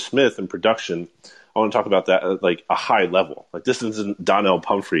you go back to Smith and production, I want to talk about that at like a high level. Like this isn't Donnell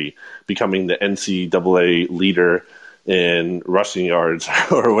Pumphrey becoming the NCAA leader in rushing yards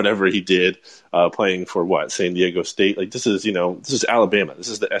or whatever he did, playing for San Diego State. Like this is Alabama. This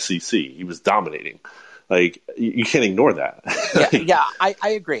is the SEC. He was dominating. Like you can't ignore that. I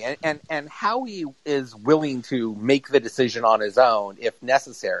agree. And Howie is willing to make the decision on his own if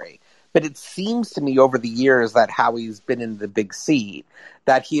necessary. But it seems to me over the years that Howie's been in the big seat,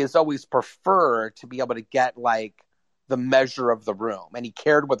 that he has always preferred to be able to get like the measure of the room. And he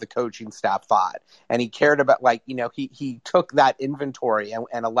cared what the coaching staff thought. And he cared about he took that inventory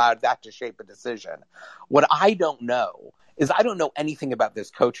and allowed that to shape a decision. What I don't know is I don't know anything about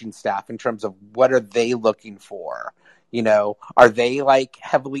this coaching staff in terms of what are they looking for. Are they like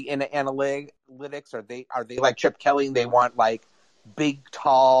heavily into analytics? Are they like Chip Kelly and they want like big,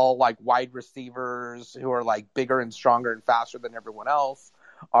 tall, like wide receivers who are like bigger and stronger and faster than everyone else?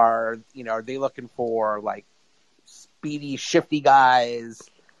 Are they looking for like speedy, shifty guys?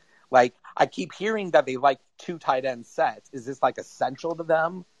 Like I keep hearing that they like 2 tight end sets. Is this like essential to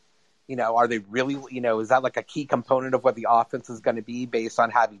them? Are they really, is that like a key component of what the offense is going to be based on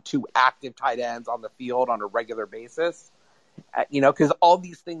having 2 active tight ends on the field on a regular basis? Because all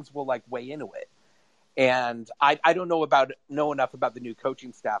these things will like weigh into it. And I don't know enough about the new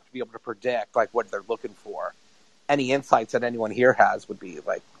coaching staff to be able to predict like what they're looking for. Any insights that anyone here has would be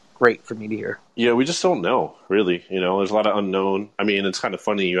like great for me to hear. Yeah, we just don't know, really. There's a lot of unknown. I mean, it's kind of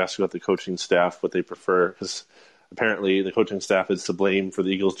funny you ask about the coaching staff, what they prefer, because apparently the coaching staff is to blame for the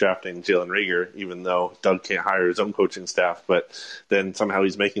Eagles drafting Jalen Reagor, even though Doug can't hire his own coaching staff. But then somehow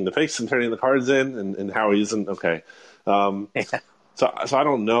he's making the picks and turning the cards in, and how he isn't. Okay. So I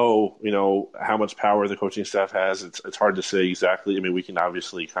don't know, how much power the coaching staff has. It's hard to say exactly. I mean, we can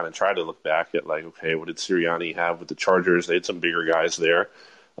obviously kind of try to look back at like, okay, what did Sirianni have with the Chargers? They had some bigger guys there.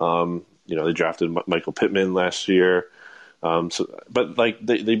 They drafted Michael Pittman last year. But like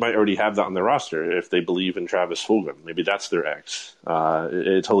they might already have that on their roster if they believe in Travis Fulgham. Maybe that's their X.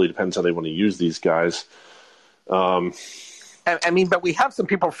 It totally depends how they want to use these guys. But we have some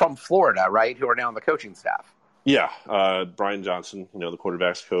people from Florida, right, who are now on the coaching staff. Yeah, Brian Johnson, the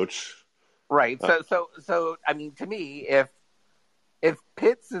quarterback's coach. Right. So I mean, to me, if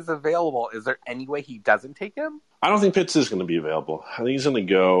Pitts is available, is there any way he doesn't take him? I don't think Pitts is going to be available. I think he's going to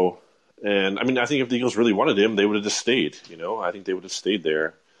go. And, I mean, I think if the Eagles really wanted him, they would have just stayed. I think they would have stayed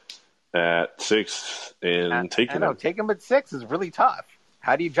there at 6 and taken him. I know, take him at 6 is really tough.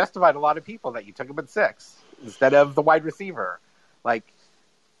 How do you justify to a lot of people that you took him at 6 instead of the wide receiver? Like,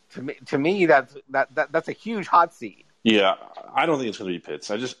 to me, that's a huge hot seat. Yeah, I don't think it's going to be Pitts.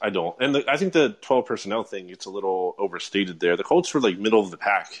 I don't. And I think the 12 personnel thing gets a little overstated there. The Colts were like middle of the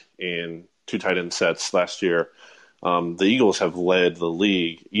pack in 2 tight end sets last year. The Eagles have led the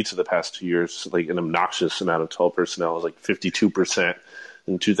league each of the past 2 years, like an obnoxious amount of 12 personnel. It was like 52%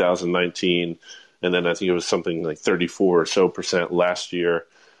 in 2019. And then I think it was something like 34 or so percent last year.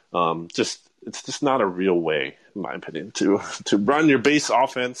 It's just not a real way, in my opinion, to run your base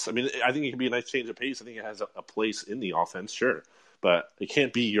offense. I mean, I think it can be a nice change of pace. I think it has a place in the offense, sure. But it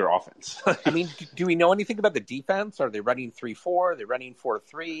can't be your offense. I mean, do we know anything about the defense? Are they running 3-4? Are they running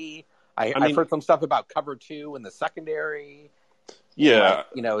 4-3? I've heard some stuff about cover 2 in the secondary. Yeah.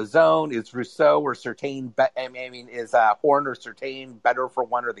 Zone. Is Rousseau or Surtain, is Horn or Surtain better for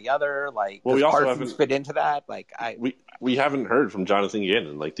one or the other? Like, does Parsons fit into that? Like, we haven't heard from Jonathan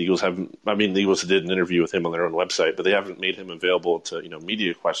Gannon. Like, the Eagles haven't. I mean, the Eagles did an interview with him on their own website, but they haven't made him available to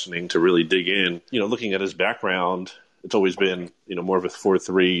media questioning to really dig in. Looking at his background, it's always been more of a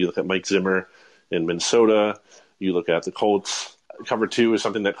 4-3. You look at Mike Zimmer in Minnesota. You look at the Colts. Cover 2 is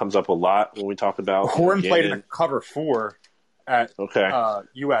something that comes up a lot when we talk about Horn played in a cover 4 at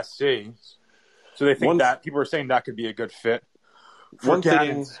USC, so they think that people are saying that could be a good fit for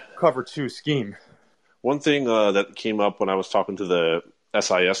Gannon's cover 2 scheme. One thing that came up when I was talking to the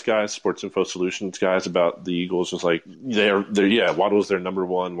SIS guys, Sports Info Solutions guys, about the Eagles was like Waddle's their number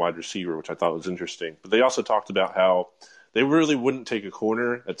 1 wide receiver, which I thought was interesting. But they also talked about how they really wouldn't take a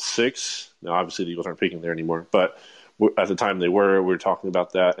corner at 6. Now, obviously, the Eagles aren't picking there anymore, but at the time we were talking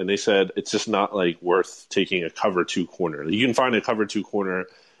about that, and they said it's just not like worth taking a cover 2 corner. You can find a cover 2 corner,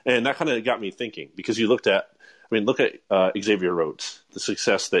 and that kind of got me thinking, because you look at Xavier Rhodes, the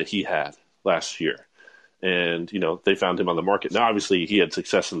success that he had last year, and they found him on the market. Now, obviously, he had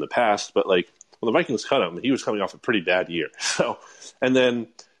success in the past, but when the Vikings cut him, he was coming off a pretty bad year. So, and then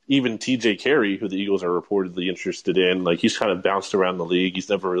even T.J. Carey, who the Eagles are reportedly interested in, he's kind of bounced around the league. He's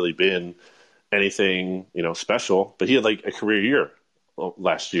never really been anything special, but he had a career year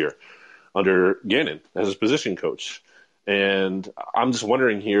last year under Gannon as his position coach. And I'm just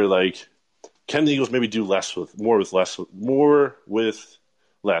wondering here, can the Eagles maybe do more with less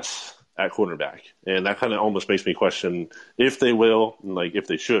at cornerback? And that kind of almost makes me question if they will, and if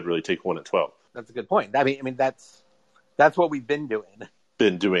they should really take one at 12. That's a good point. I mean, that's what we've been doing.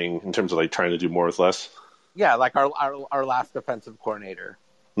 Been doing in terms of trying to do more with less. Yeah, our last defensive coordinator,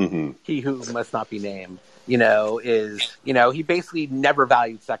 he who must not be named, he basically never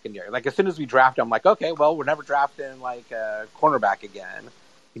valued secondary. As soon as we draft him, I'm like, okay, well, we're never drafting a cornerback again.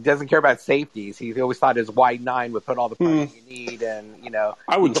 He doesn't care about safeties. He always thought his wide 9 would put all the pressure you need, and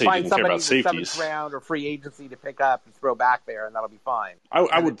I wouldn't say he find didn't care somebody about in the safeties. 7th round or free agency to pick up and throw back there, and that'll be fine.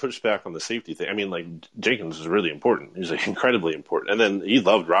 I would push back on the safety thing. I mean, Jenkins is really important. He's incredibly important, and then he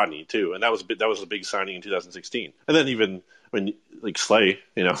loved Rodney too, and that was a big signing in 2016. And then even when Slay,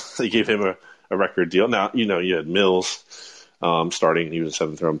 they gave him a record deal. Now you had Mills. Starting, he was a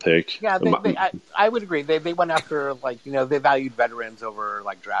 7th round pick. Yeah, I would agree. They went after they valued veterans over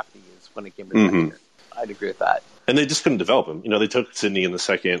draftees when it came to second year. I'd agree with that. And they just couldn't develop him. They took Sidney in the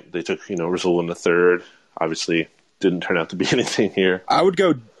 2nd. They took Rasul in the 3rd. Obviously, didn't turn out to be anything here. I would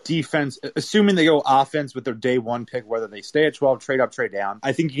go defense, assuming they go offense with their day 1 pick, whether they stay at 12, trade up, trade down.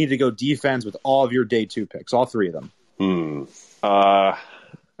 I think you need to go defense with all of your day 2 picks, all 3 of them.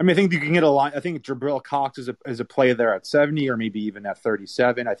 I think you can get a line. I think Jabril Cox is a play there at 70, or maybe even at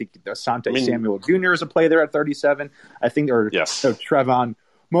 37. I think Asante Samuel Jr. is a play there at 37. I think, so Trevon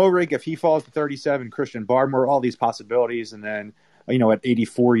Moehrig, if he falls to 37, Christian Barmore, all these possibilities. And then, at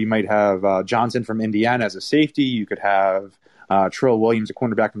 84, you might have Johnson from Indiana as a safety. You could have Trill Williams, a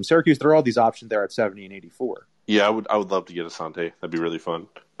cornerback from Syracuse. There are all these options there at 70 and 84. Yeah, I would love to get Asante. That'd be really fun.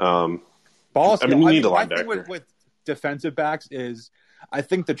 We need a linebacker. My thing with defensive backs is, I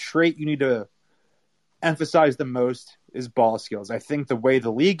think the trait you need to emphasize the most is ball skills. I think the way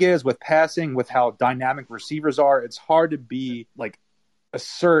the league is with passing, with how dynamic receivers are, it's hard to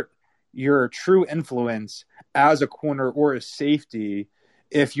assert your true influence as a corner or a safety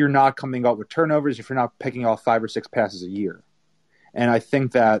if you're not coming up with turnovers, if you're not picking off 5 or 6 passes a year. And I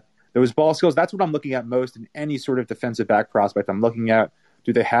think that those ball skills, that's what I'm looking at most in any sort of defensive back prospect. I'm looking at,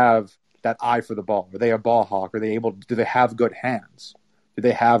 do they have that eye for the ball? Are they a ball hawk? Do they have good hands? Do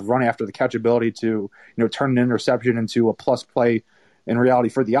they have run after the catch ability to, turn an interception into a plus play in reality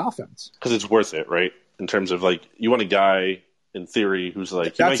for the offense? Because it's worth it, right? In terms of you want a guy in theory who's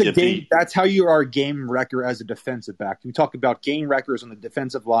that's how you are a game wrecker as a defensive back. We talk about game wreckers on the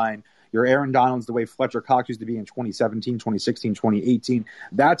defensive line. Your Aaron Donalds, the way Fletcher Cox used to be in 2017, 2016, 2018.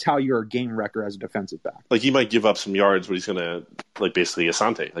 That's how you're a game wrecker as a defensive back. He might give up some yards, but he's going to, basically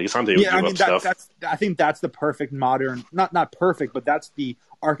Asante. Asante would give up stuff. I think that's the perfect modern, not perfect, but that's the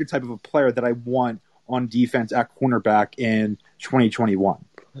archetype of a player that I want on defense at cornerback in 2021.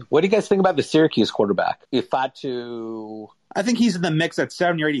 What do you guys think about the Syracuse quarterback? I think he's in the mix at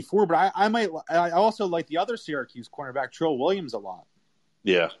 70 or 84, but I also like the other Syracuse cornerback, Trill Williams, a lot.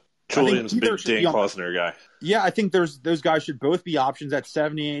 Yeah. Julian's a big Dan Klausner guy. Yeah, I think those guys should both be options at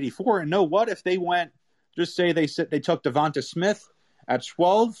 70 and 84. And know what? If they went, just say they took Devonta Smith at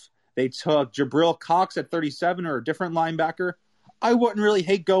 12, they took Jabril Cox at 37 or a different linebacker, I wouldn't really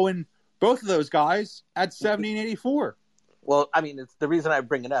hate going both of those guys at 70 and 84. Well, it's the reason I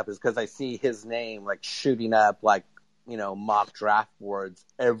bring it up is because I see his name shooting up mock draft boards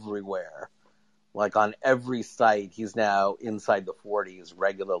everywhere. On every site, he's now inside the 40s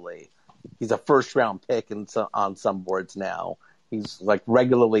regularly. He's a first-round pick on some boards now. He's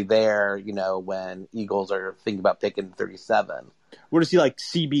regularly there, when Eagles are thinking about picking 37. What is he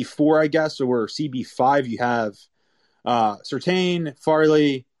CB4, I guess, or CB5? You have Surtain,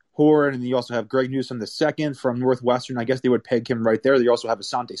 Farley, Horn, and you also have Greg Newsome the second from Northwestern. I guess they would peg him right there. They also have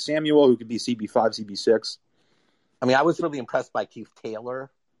Asante Samuel, who could be CB5, CB6. I was really impressed by Keith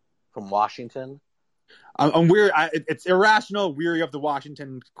Taylor from Washington. I'm weird. It's irrational, weary of the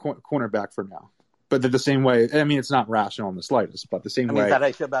Washington cornerback for now. But the same way, it's not rational in the slightest. But the same way, is that how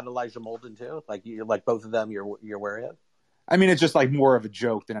I feel about Elijah Molden too? You both of them, you're wary of. It's just more of a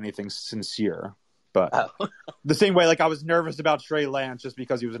joke than anything sincere. But the same way, I was nervous about Trey Lance just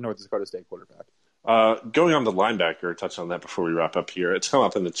because he was a North Dakota State quarterback. Going on the linebacker, touch on that before we wrap up here. It's come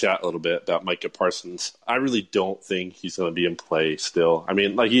up in the chat a little bit about Micah Parsons. I really don't think he's going to be in play still.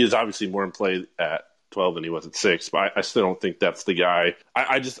 He is obviously more in play at 12 than he was at 6, but I still don't think that's the guy.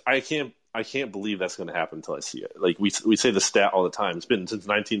 I can't I can't believe that's going to happen until I see it. Like we say the stat all the time. It's been since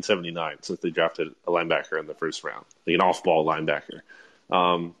 1979 since they drafted a linebacker in the first round, like an off-ball linebacker.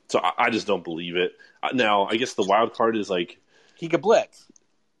 So I just don't believe it. Now, I guess the wild card is like he could blitz.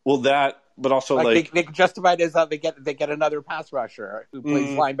 Well, that, but also like they justify it as they get another pass rusher who plays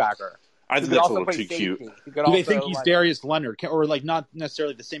linebacker. I think that's a little too cute. Do they think he's Darius Leonard, or like not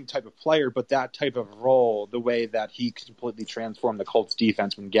necessarily the same type of player, but that type of role, the way that he completely transformed the Colts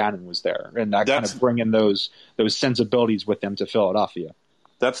defense when Gannon was there, and that kind of bring in those sensibilities with them to Philadelphia.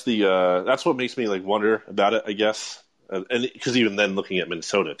 That's what makes me like wonder about it, I guess, and because even then looking at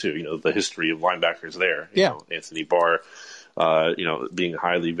Minnesota too, the history of linebackers there, you know, Anthony Barr. Being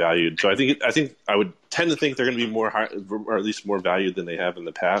highly valued. So I think I would tend to think they're going to be more high, or at least more valued than they have in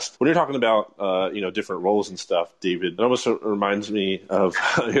the past. When you're talking about, different roles and stuff, David, it almost reminds me of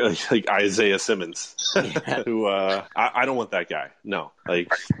like Isaiah Simmons, who I don't want that guy. No,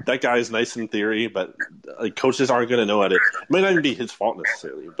 like that guy is nice in theory, but like coaches aren't going to know it. It might not even be his fault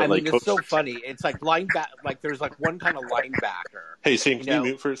necessarily. But it's so funny. It's like linebacker. Like there's like one kind of linebacker. Hey, Sam, can you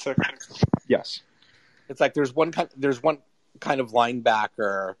mute for a second? Yes. It's like there's one kind of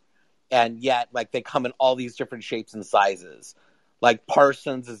linebacker, and yet like they come in all these different shapes and sizes. Like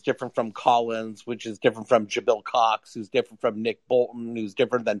Parsons is different from Collins, which is different from Jabril Cox, who's different from Nick Bolton, who's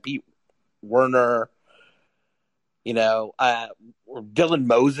different than Pete Werner. Or Dylan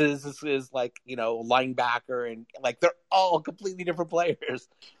Moses is like, a linebacker, and like they're all completely different players.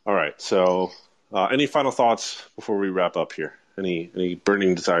 All right. So any final thoughts before we wrap up here? Any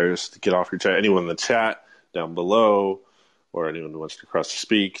burning desires to get off your chat? Anyone in the chat down below, or anyone who wants to cross to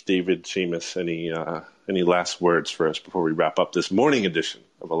speak? David, Shamus, any last words for us before we wrap up this morning edition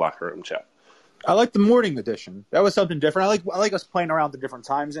of a Locker Room Chat? I like the morning edition. That was something different. I like us playing around at different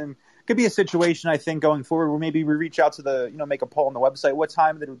times, and it could be a situation I think going forward where maybe we reach out to make a poll on the website, what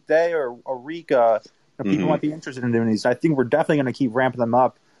time of the day or week people might be interested in doing these. I think we're definitely going to keep ramping them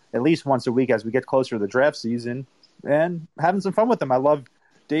up at least once a week as we get closer to the draft season and having some fun with them. I love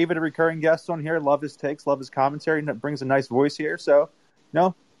David, a recurring guest on here. Love his takes, love his commentary, and it brings a nice voice here. So,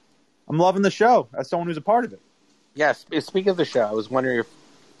 I'm loving the show as someone who's a part of it. Yes. Speaking of the show, I was wondering if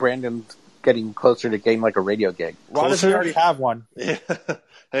Brandon's getting closer to getting like a radio gig. Why does he already have one? Yeah.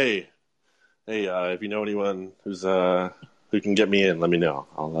 Hey, if you know anyone who can get me in, let me know.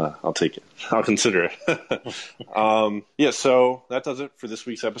 I'll take it. I'll consider it. So that does it for this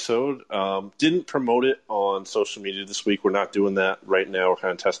week's episode. Didn't promote it on social media this week. We're not doing that right now. We're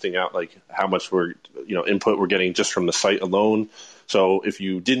kind of testing out like how much input we're getting just from the site alone. So if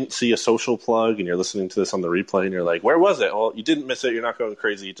you didn't see a social plug and you're listening to this on the replay and you're like, where was it? Well, you didn't miss it. You're not going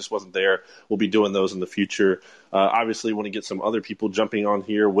crazy. It just wasn't there. We'll be doing those in the future. Obviously, want to get some other people jumping on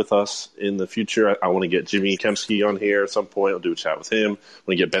here with us in the future. I want to get Jimmy Kempski on here at some point. I'll do a chat with him. I want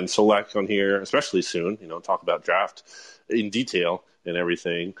to get Ben Solak on here, especially soon, talk about draft in detail and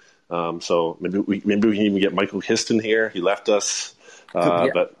everything. So maybe we can even get Michael Histon here. He left us.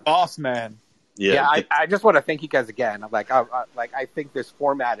 But boss man. Yeah, I just want to thank you guys again. I think this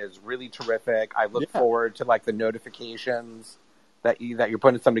format is really terrific. I look forward to like the notifications that you're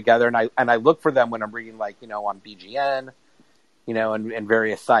putting some together, and I look for them when I'm reading on BGN, and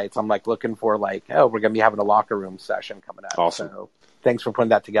various sites. I'm like looking for we're going to be having a locker room session coming up. Awesome. So thanks for putting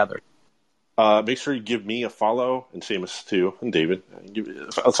that together. Make sure you give me a follow, and Shamus too, and David.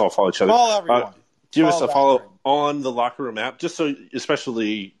 Let's all follow each other. Follow everyone. Give us a follow on the Locker Room app,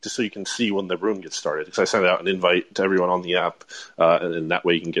 especially so you can see when the room gets started. Because I sent out an invite to everyone on the app, and that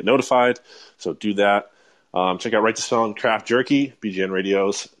way you can get notified. So do that. Check out Right to Sell Craft Jerky, BGN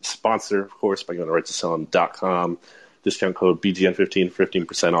Radio's sponsor, of course, by going to righttosell.com. Discount code BGN15 for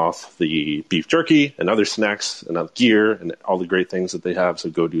 15% off the beef jerky and other snacks and other gear and all the great things that they have. So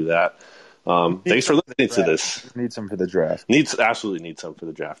go do that. Thanks for listening to this. Need some for the draft. Absolutely need some for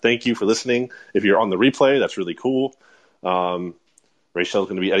the draft. Thank you for listening. If you're on the replay, that's really cool. Rachel's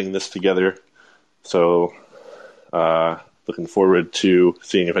going to be editing this together. So, looking forward to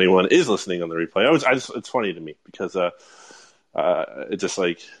seeing if anyone is listening on the replay. It's funny to me because, it's just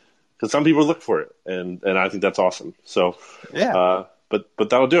because some people look for it and I think that's awesome. So, yeah. But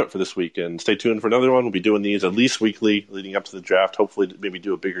that'll do it for this week. And stay tuned for another one. We'll be doing these at least weekly leading up to the draft. Hopefully maybe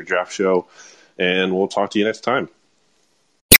do a bigger draft show. And we'll talk to you next time.